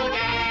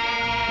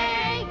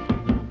today.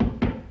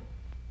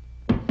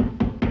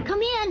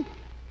 Come in.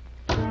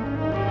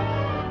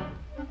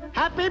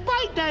 Happy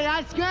birthday,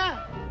 Oscar.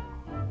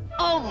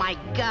 Oh my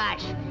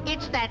gosh,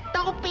 it's that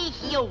dopey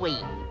Huey.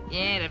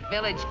 Yeah, the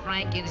village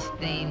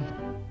Frankenstein.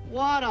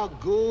 What a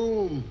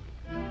goon.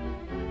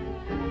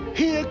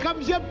 Here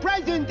comes your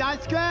present,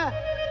 Oscar.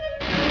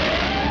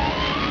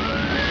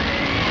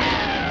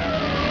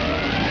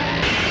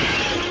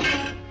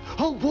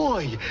 Oh,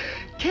 boy.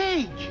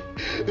 Cake.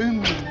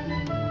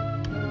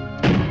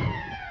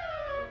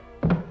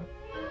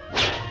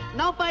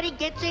 Nobody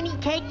gets any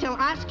cake till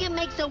Oscar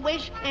makes a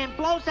wish and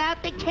blows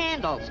out the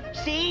candles.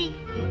 See?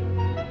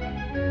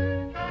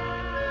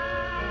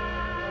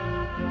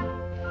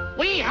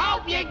 We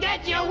hope you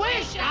get your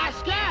wish,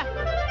 Oscar.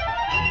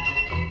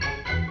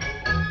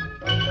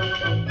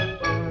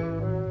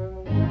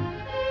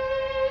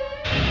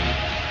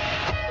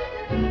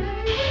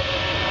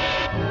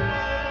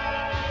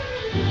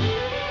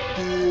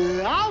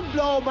 I'll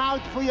blow 'em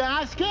out for you,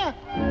 Oscar.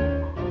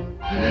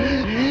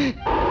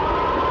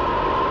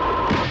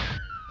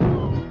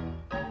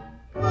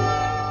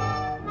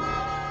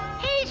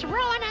 He's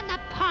ruining the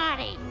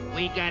party.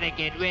 We gotta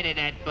get rid of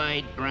that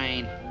bird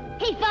brain.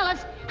 Hey,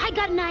 fellas, I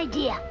got an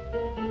idea.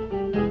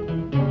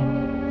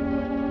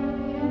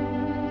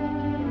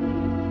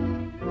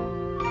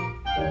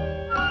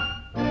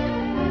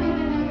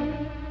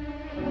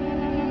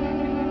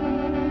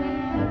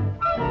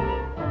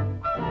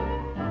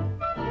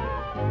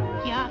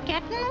 You're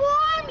getting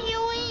warm,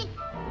 Huey.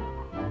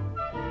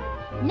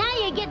 Now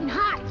you're getting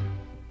hot.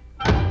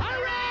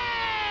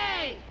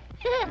 Hooray!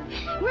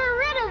 We're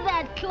rid of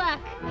that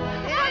clock.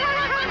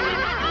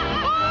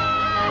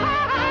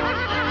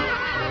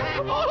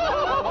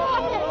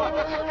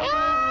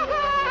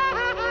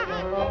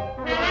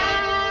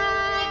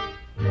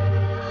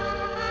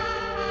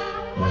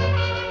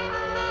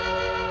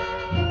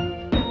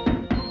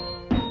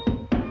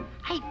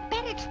 I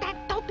bet it's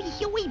that dopey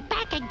Huey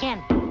back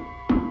again.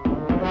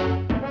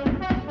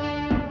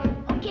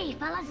 Okay,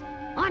 fellas,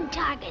 on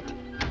target.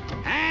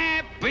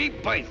 Happy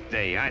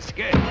birthday,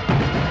 Oscar.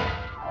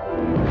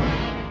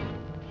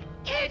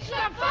 It's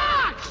the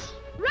fox!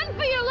 Run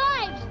for your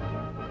lives.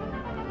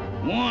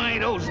 Why,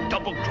 those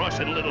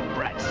double-crossing little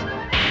brats.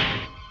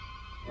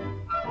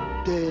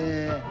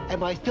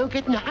 Am I still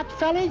getting hot,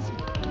 fellas?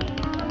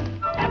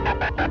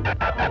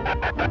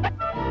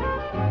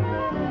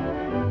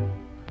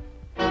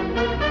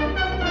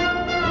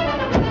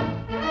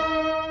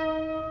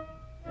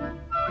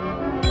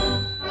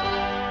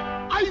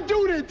 I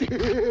do it!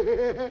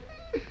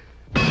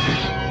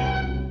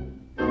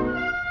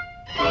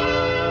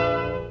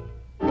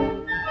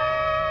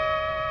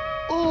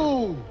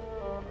 Oh,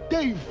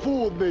 they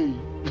fooled me.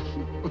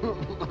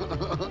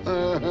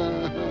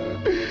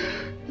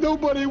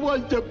 Nobody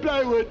wants to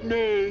play with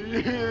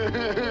me.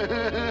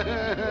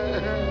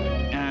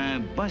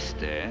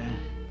 Buster,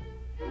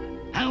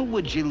 how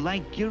would you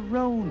like your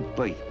own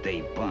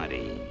birthday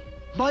party?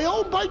 My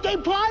own birthday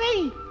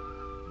party?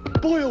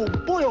 Boy, oh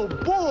boy, oh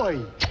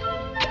boy.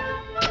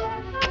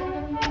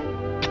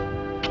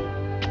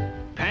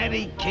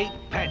 Patty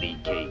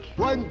cake.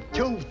 1,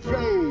 2,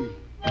 3.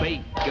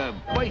 Bake a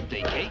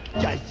birthday cake.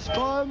 Just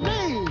for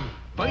me.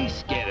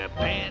 First get a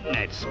pan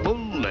that's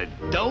full of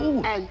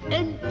dough. And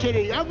into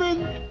the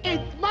oven,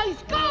 it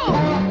must go.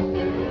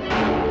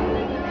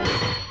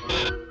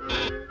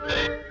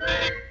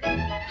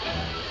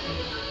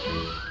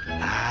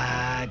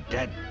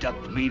 That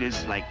duck meat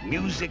is like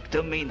music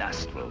to me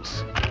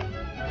nostrils.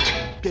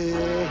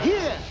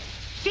 Here,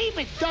 see if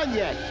it's done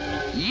yet.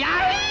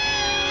 Yeah!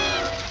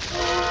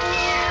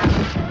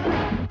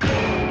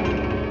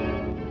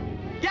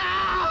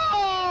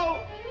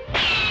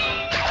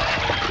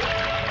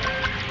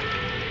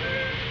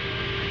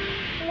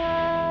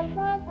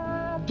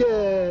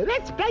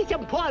 Let's play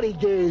some party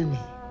games.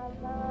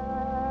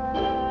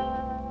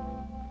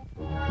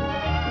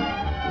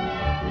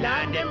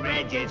 London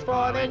Bridge is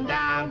falling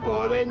down,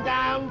 falling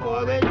down,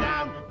 falling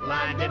down.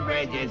 London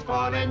Bridge is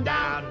falling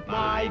down,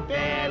 my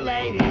fair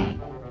lady.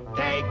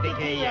 Take the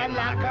key and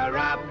lock her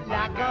up,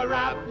 lock her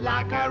up,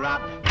 lock her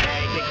up.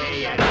 Take the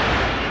key and...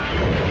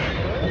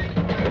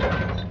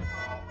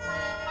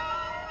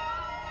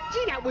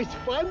 Gee, that was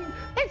fun.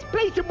 Let's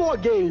play some more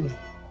games.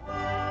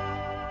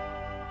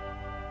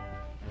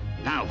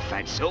 Now,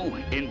 Fatso,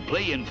 in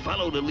playing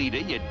Follow the Leader,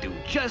 you do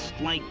just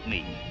like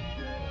me.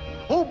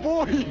 Oh,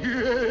 boy,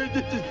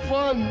 this is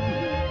fun.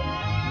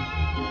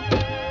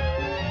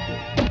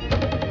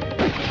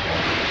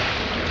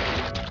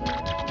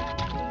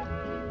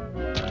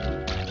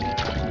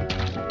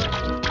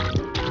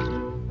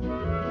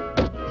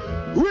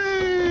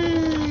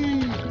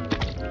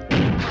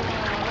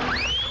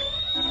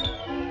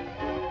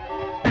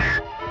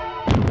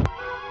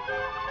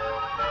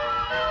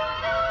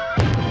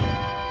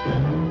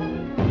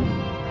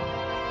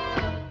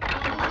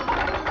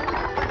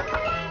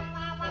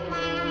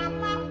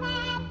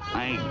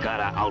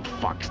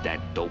 Outfox that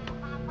dope.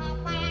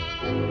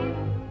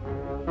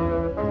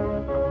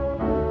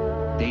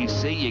 They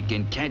say you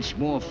can catch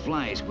more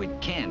flies with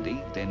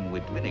candy than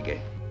with vinegar.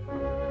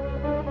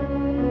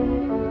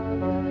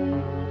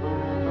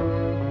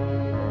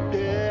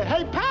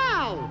 Hey,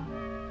 pal!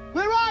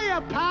 Where are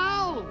you,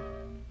 pal?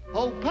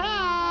 Oh,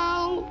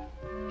 pal!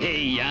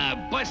 Hey,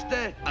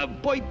 Buster, a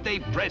birthday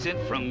present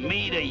from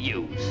me to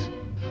use.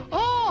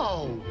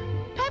 Oh,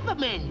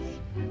 peppermints,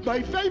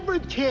 my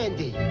favorite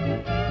candy.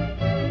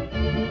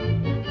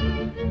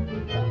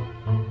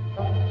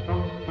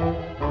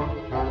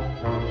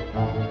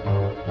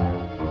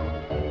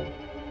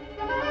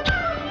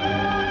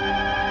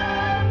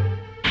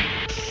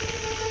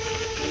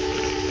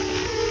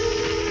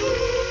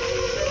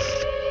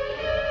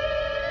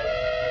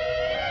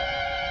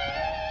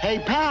 Hey,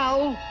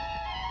 pal,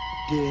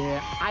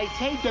 I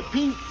saved a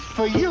piece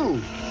for you.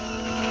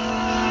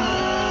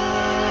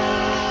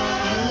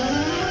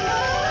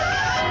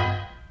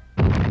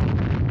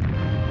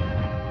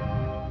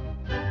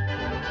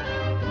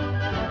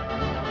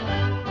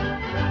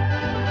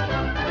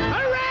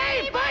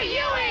 Hooray for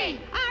Huey,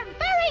 our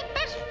very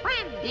best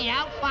friend. He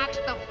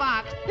outfoxed the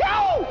fox.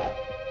 No!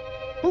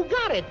 Who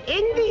got it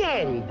in the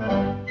end?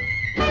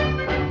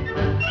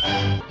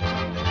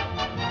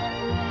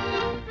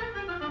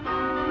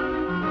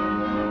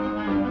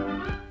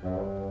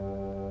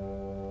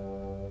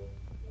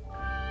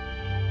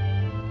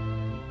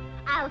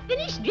 I'll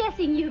finish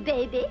dressing you,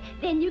 baby.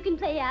 Then you can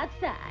play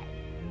outside.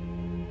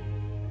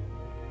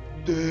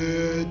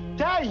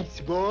 Thanks,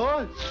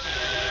 boy.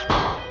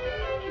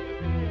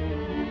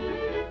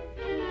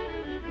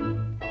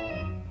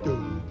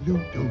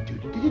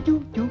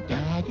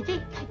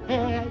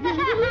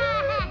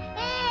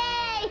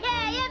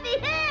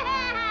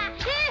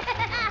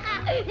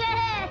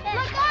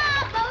 Look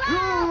out,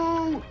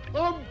 below!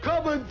 I'm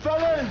coming,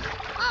 fellas.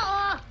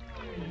 Uh-oh.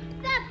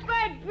 That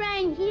bird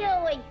brain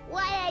Huey.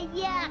 What a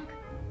yuck.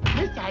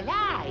 This I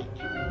like.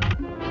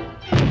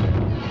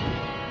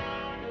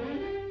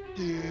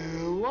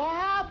 What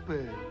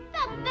happened?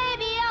 The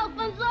baby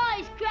elephant's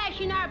always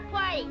crashing our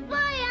party.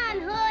 Fly on,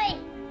 Huey.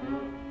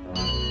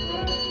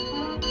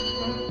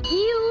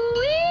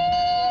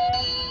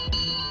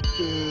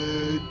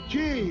 Huey!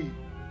 Gee,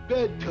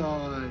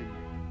 bedtime.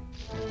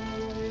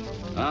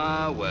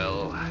 Ah,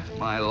 well,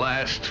 my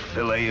last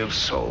fillet of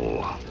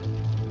soul.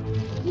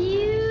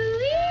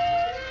 Huey!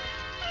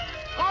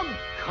 I'm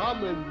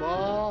coming,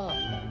 Ma.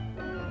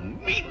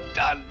 Meat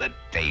on the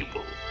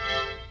table.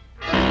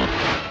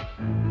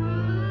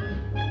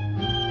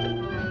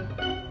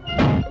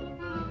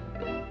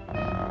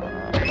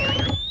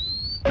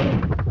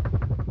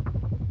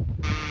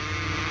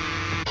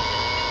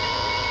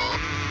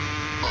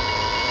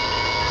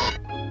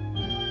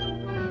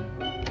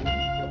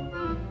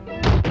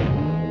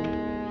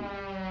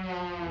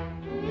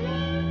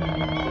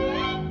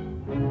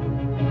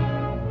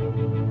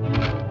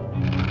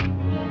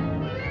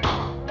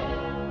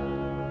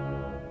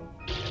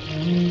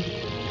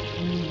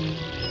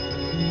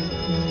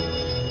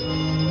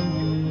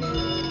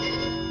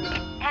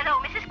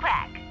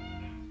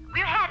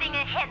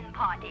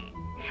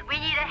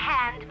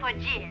 and for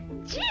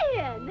gin.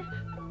 Gin?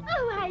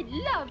 Oh, I'd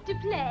love to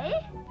play.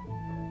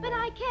 But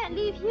I can't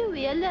leave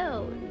Huey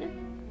alone.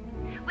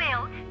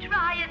 Well,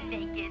 try and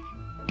make it.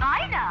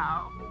 Bye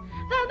now.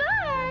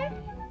 Bye-bye.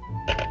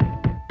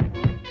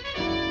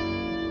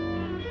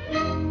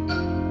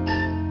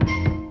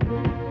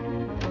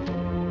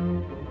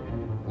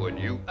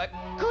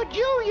 Could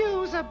you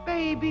use a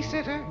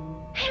babysitter?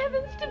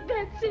 Heavens to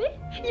Betsy,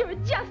 you're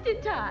just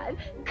in time.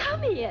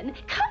 Come in,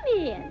 come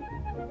in.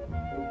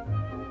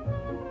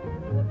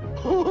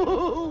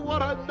 Oh,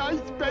 what a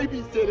nice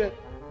babysitter.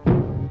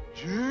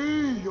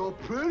 Gee, you're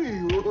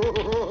pretty.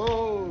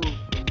 Oh.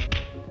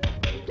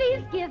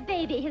 Please give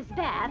baby his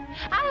bath.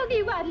 I'll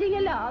be waddling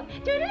along.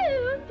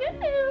 Toodaloo,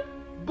 toodaloo.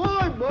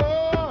 Bye,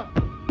 Ma.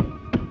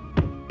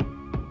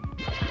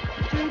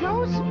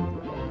 Potatoes?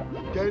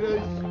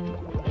 Potatoes.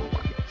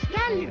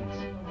 Scallions?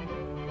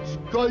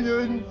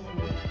 Scallions.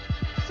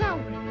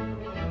 Celery?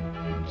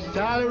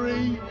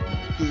 Salary.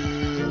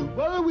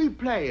 What are we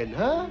playing,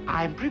 huh?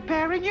 I'm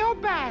preparing your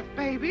bath,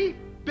 baby.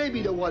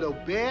 Baby don't want no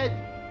bed.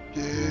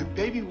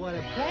 Baby want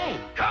to play.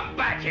 Come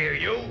back here,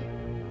 you!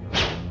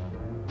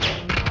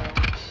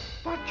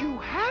 But you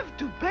have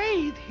to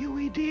bathe,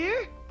 Huey,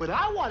 dear. But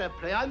I want to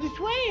play on the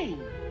swing.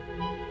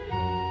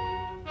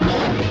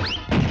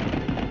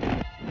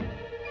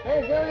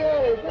 Hey, here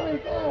we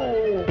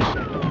go.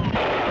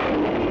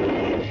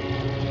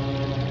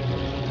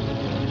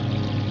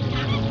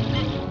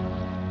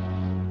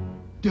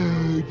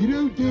 Do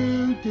do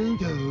do do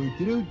do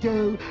do do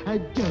do do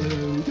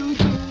do do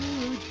do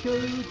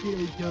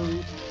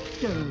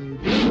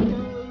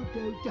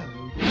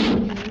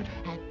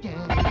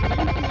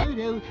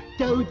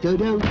do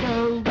do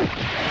do.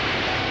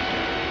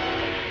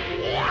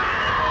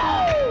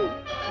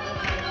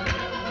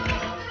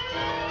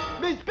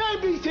 Miss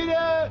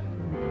Babysitter!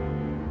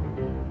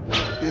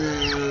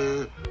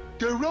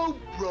 The rope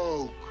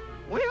broke.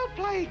 We'll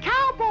play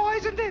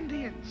cowboys and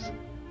Indians.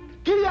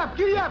 Giddy up,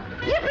 giddy up!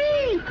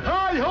 Yippee!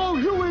 Hi-ho,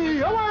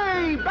 Huey!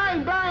 Away!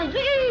 Bang, bang!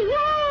 Yee!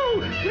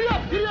 Woo! Giddy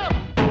up, giddy up!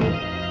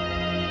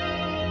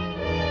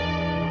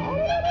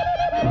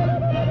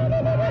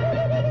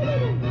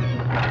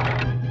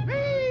 Me,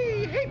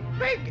 a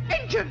big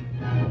engine.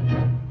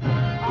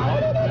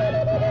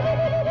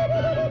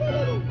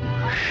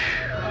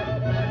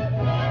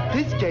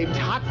 This game's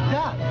hot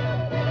stuff.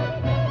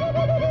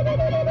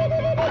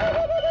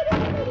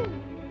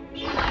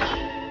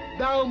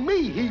 Now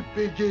me, he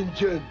big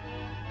engine.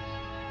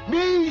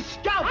 Me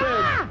scalping!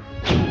 Ah!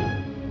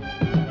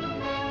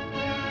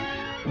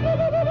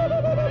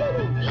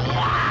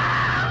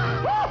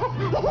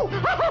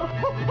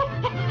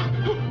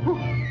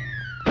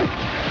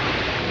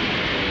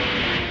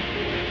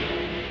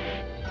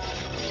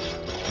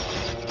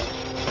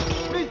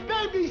 Miss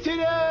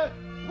Babysitter,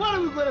 what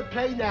are we gonna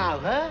play now,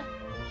 huh?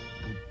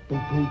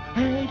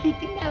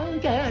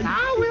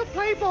 Now we'll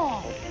play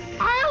ball.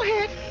 I'll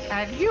hit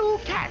and you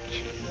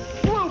catch.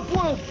 Boy,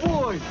 boy,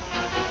 boy!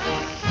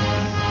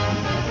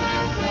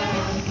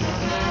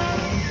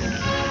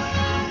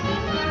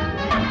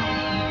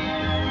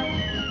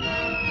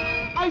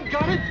 I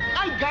got it!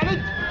 I got it!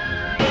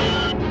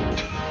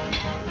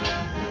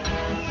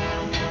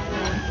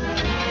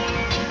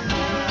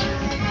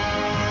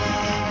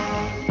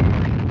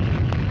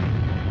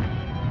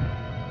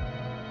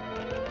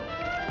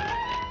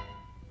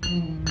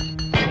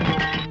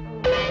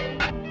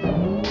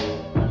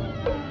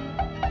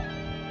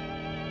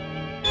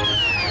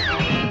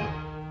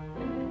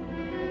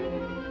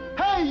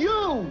 Hey,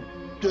 you!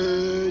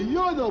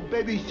 You're no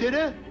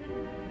babysitter.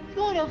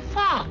 You're the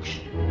fox.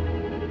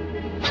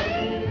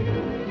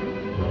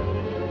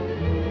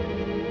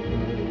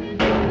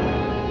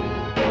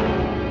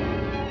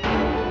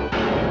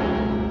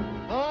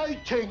 I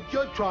think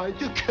you're trying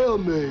to kill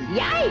me.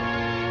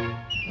 Yikes!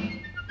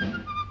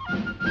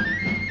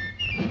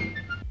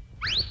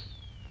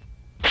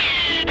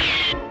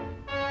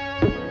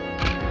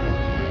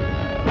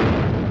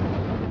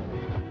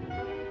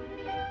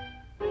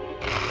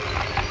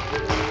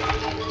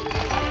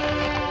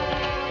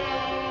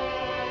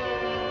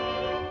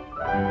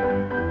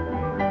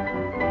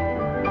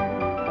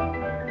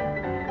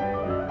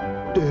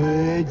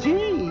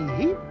 Gee,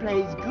 he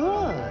plays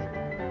good.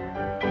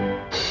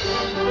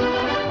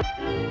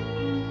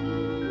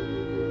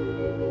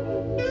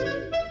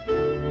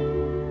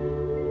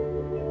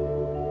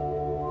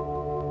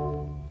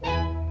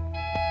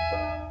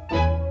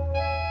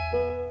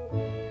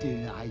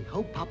 I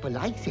hope Papa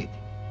likes it.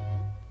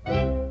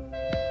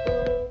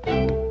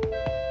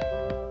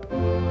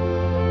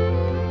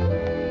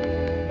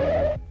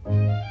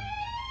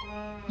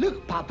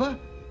 Look, Papa.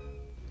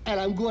 And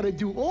I'm going to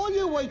do all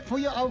your work for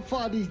you on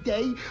Father's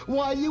Day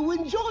while you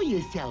enjoy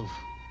yourself.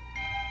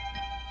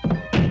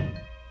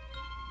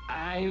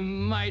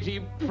 I'm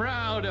mighty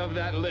proud of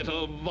that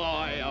little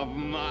boy of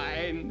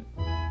mine.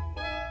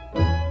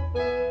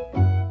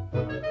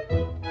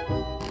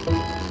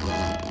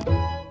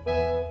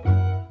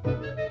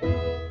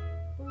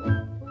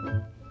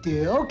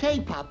 Okay,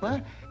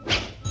 Papa.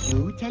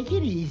 You take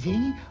it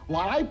easy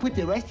while I put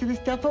the rest of the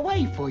stuff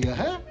away for you,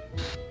 huh?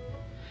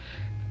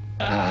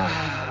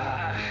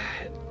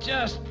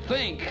 Just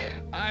think,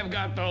 I've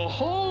got the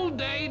whole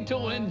day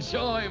to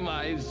enjoy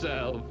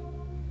myself.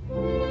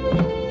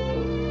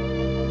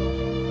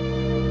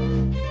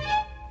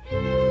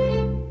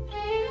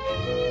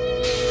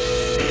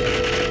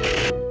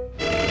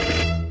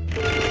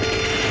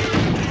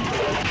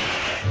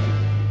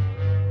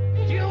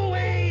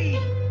 Huey!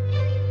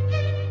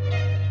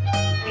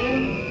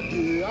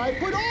 I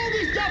put all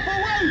this stuff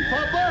away,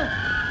 Papa.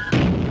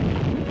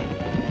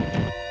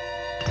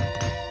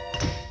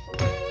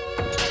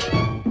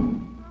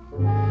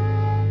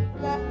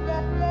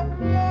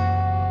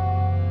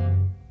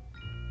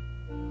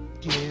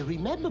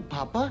 Remember,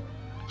 Papa,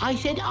 I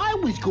said I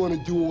was going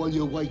to do all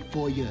your work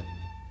for you.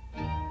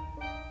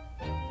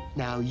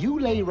 Now you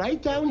lay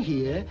right down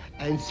here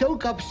and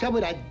soak up some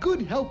of that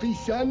good, healthy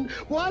sun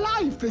while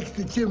I fix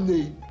the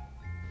chimney.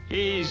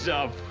 He's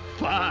a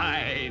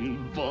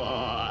fine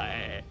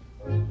boy.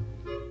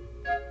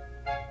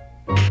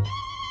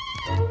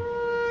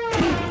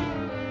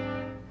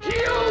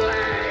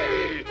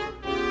 Huey!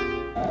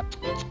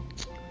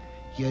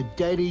 You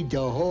dirtied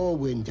the whole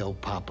window,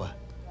 Papa.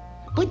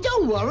 But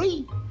don't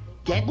worry.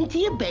 Get into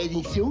your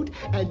bathing suit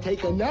and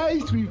take a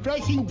nice,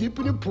 refreshing dip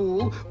in the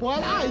pool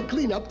while I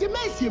clean up the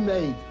mess you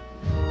made.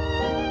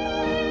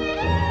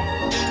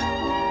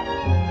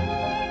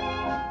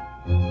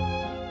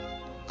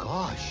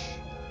 Gosh,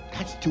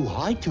 that's too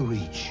hard to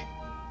reach.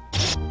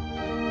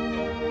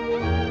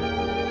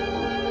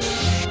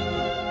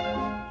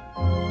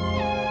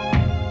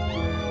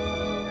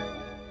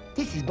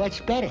 This is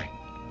much better.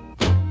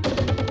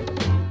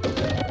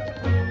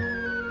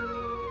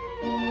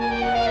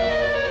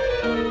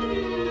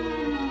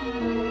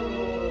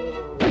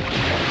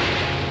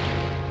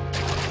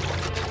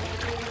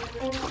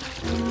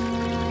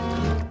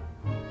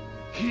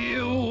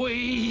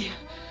 Huey,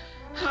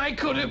 I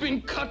could have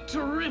been cut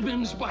to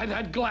ribbons by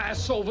that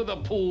glass over the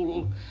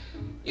pool.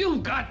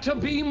 You've got to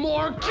be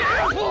more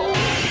careful!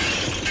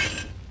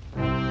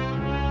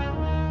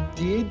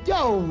 Dear,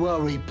 don't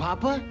worry,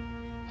 Papa.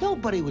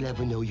 Nobody will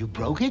ever know you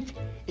broke it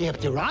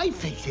after I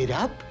fix it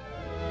up.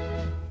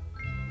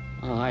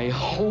 I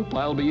hope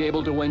I'll be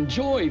able to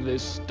enjoy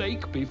this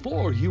steak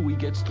before Huey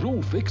gets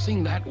through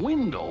fixing that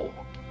window.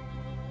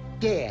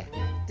 There,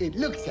 it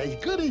looks as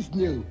good as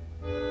new.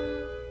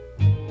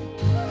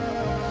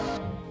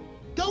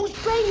 Don't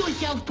strain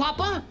yourself,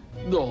 Papa.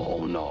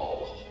 No,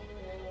 no.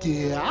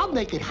 Dear, I'll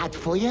make it hot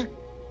for you.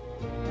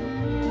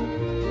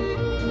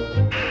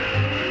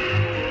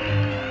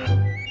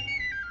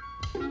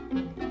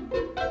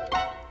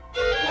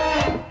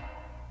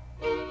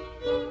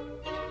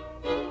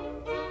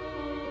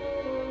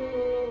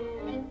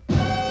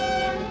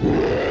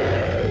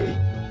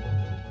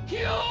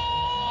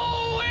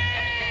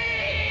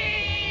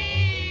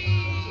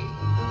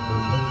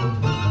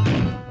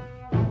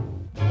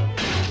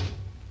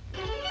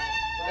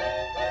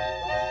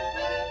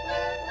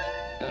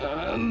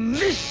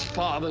 This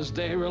Father's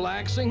Day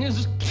relaxing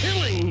is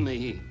killing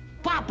me.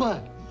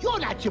 Papa, you're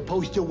not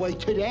supposed to work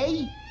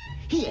today.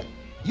 Here,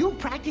 you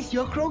practice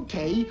your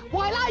croquet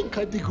while I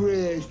cut the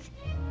grass.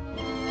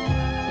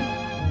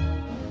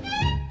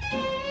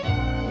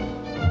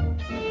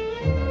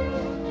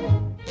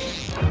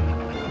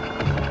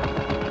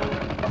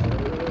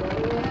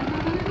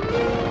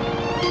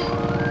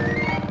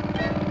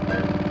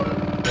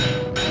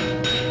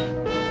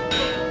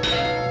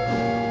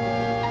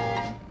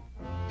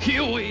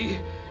 Huey,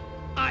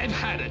 I've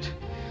had it.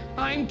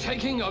 I'm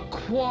taking a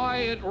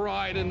quiet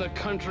ride in the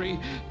country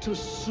to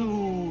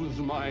soothe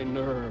my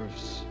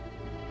nerves.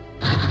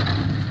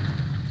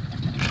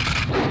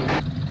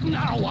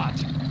 Now what?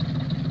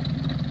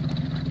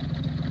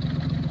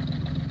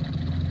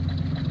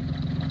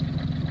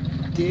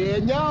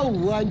 Dear, no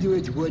wonder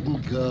it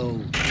wouldn't go.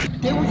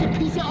 There was a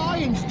piece of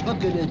iron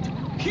stuck in it.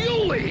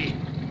 Huey!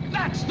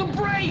 That's the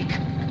brake!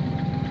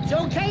 It's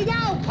okay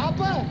now,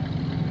 Papa.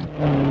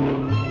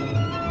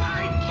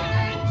 I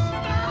can't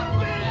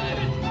stop it!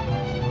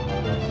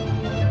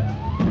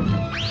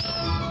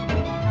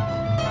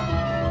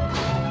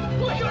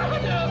 What you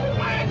gonna do?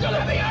 Why aren't you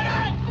letting me on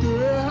it?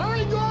 Dear,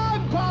 hang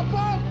on,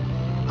 Papa.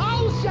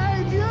 I'll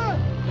save you.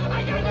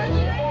 I gotta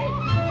see!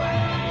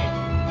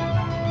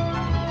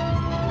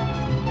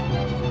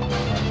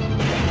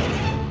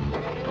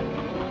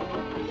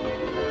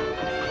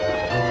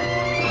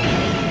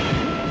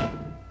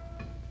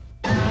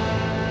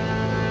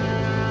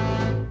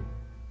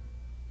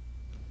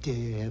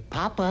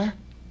 Papa,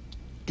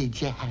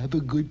 did you have a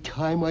good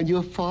time on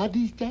your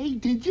Father's Day?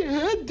 Did you,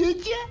 huh?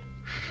 Did you?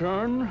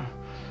 Son,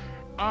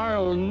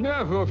 I'll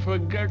never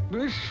forget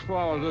this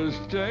Father's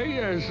Day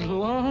as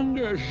long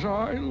as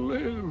I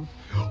live.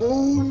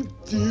 Oh,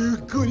 dear,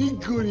 goody,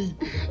 goody.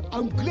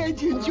 I'm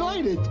glad you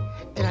enjoyed it.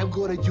 And I'm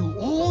going to do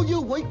all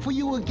your work for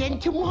you again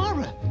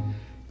tomorrow.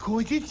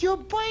 'Cause it's your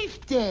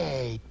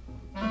birthday.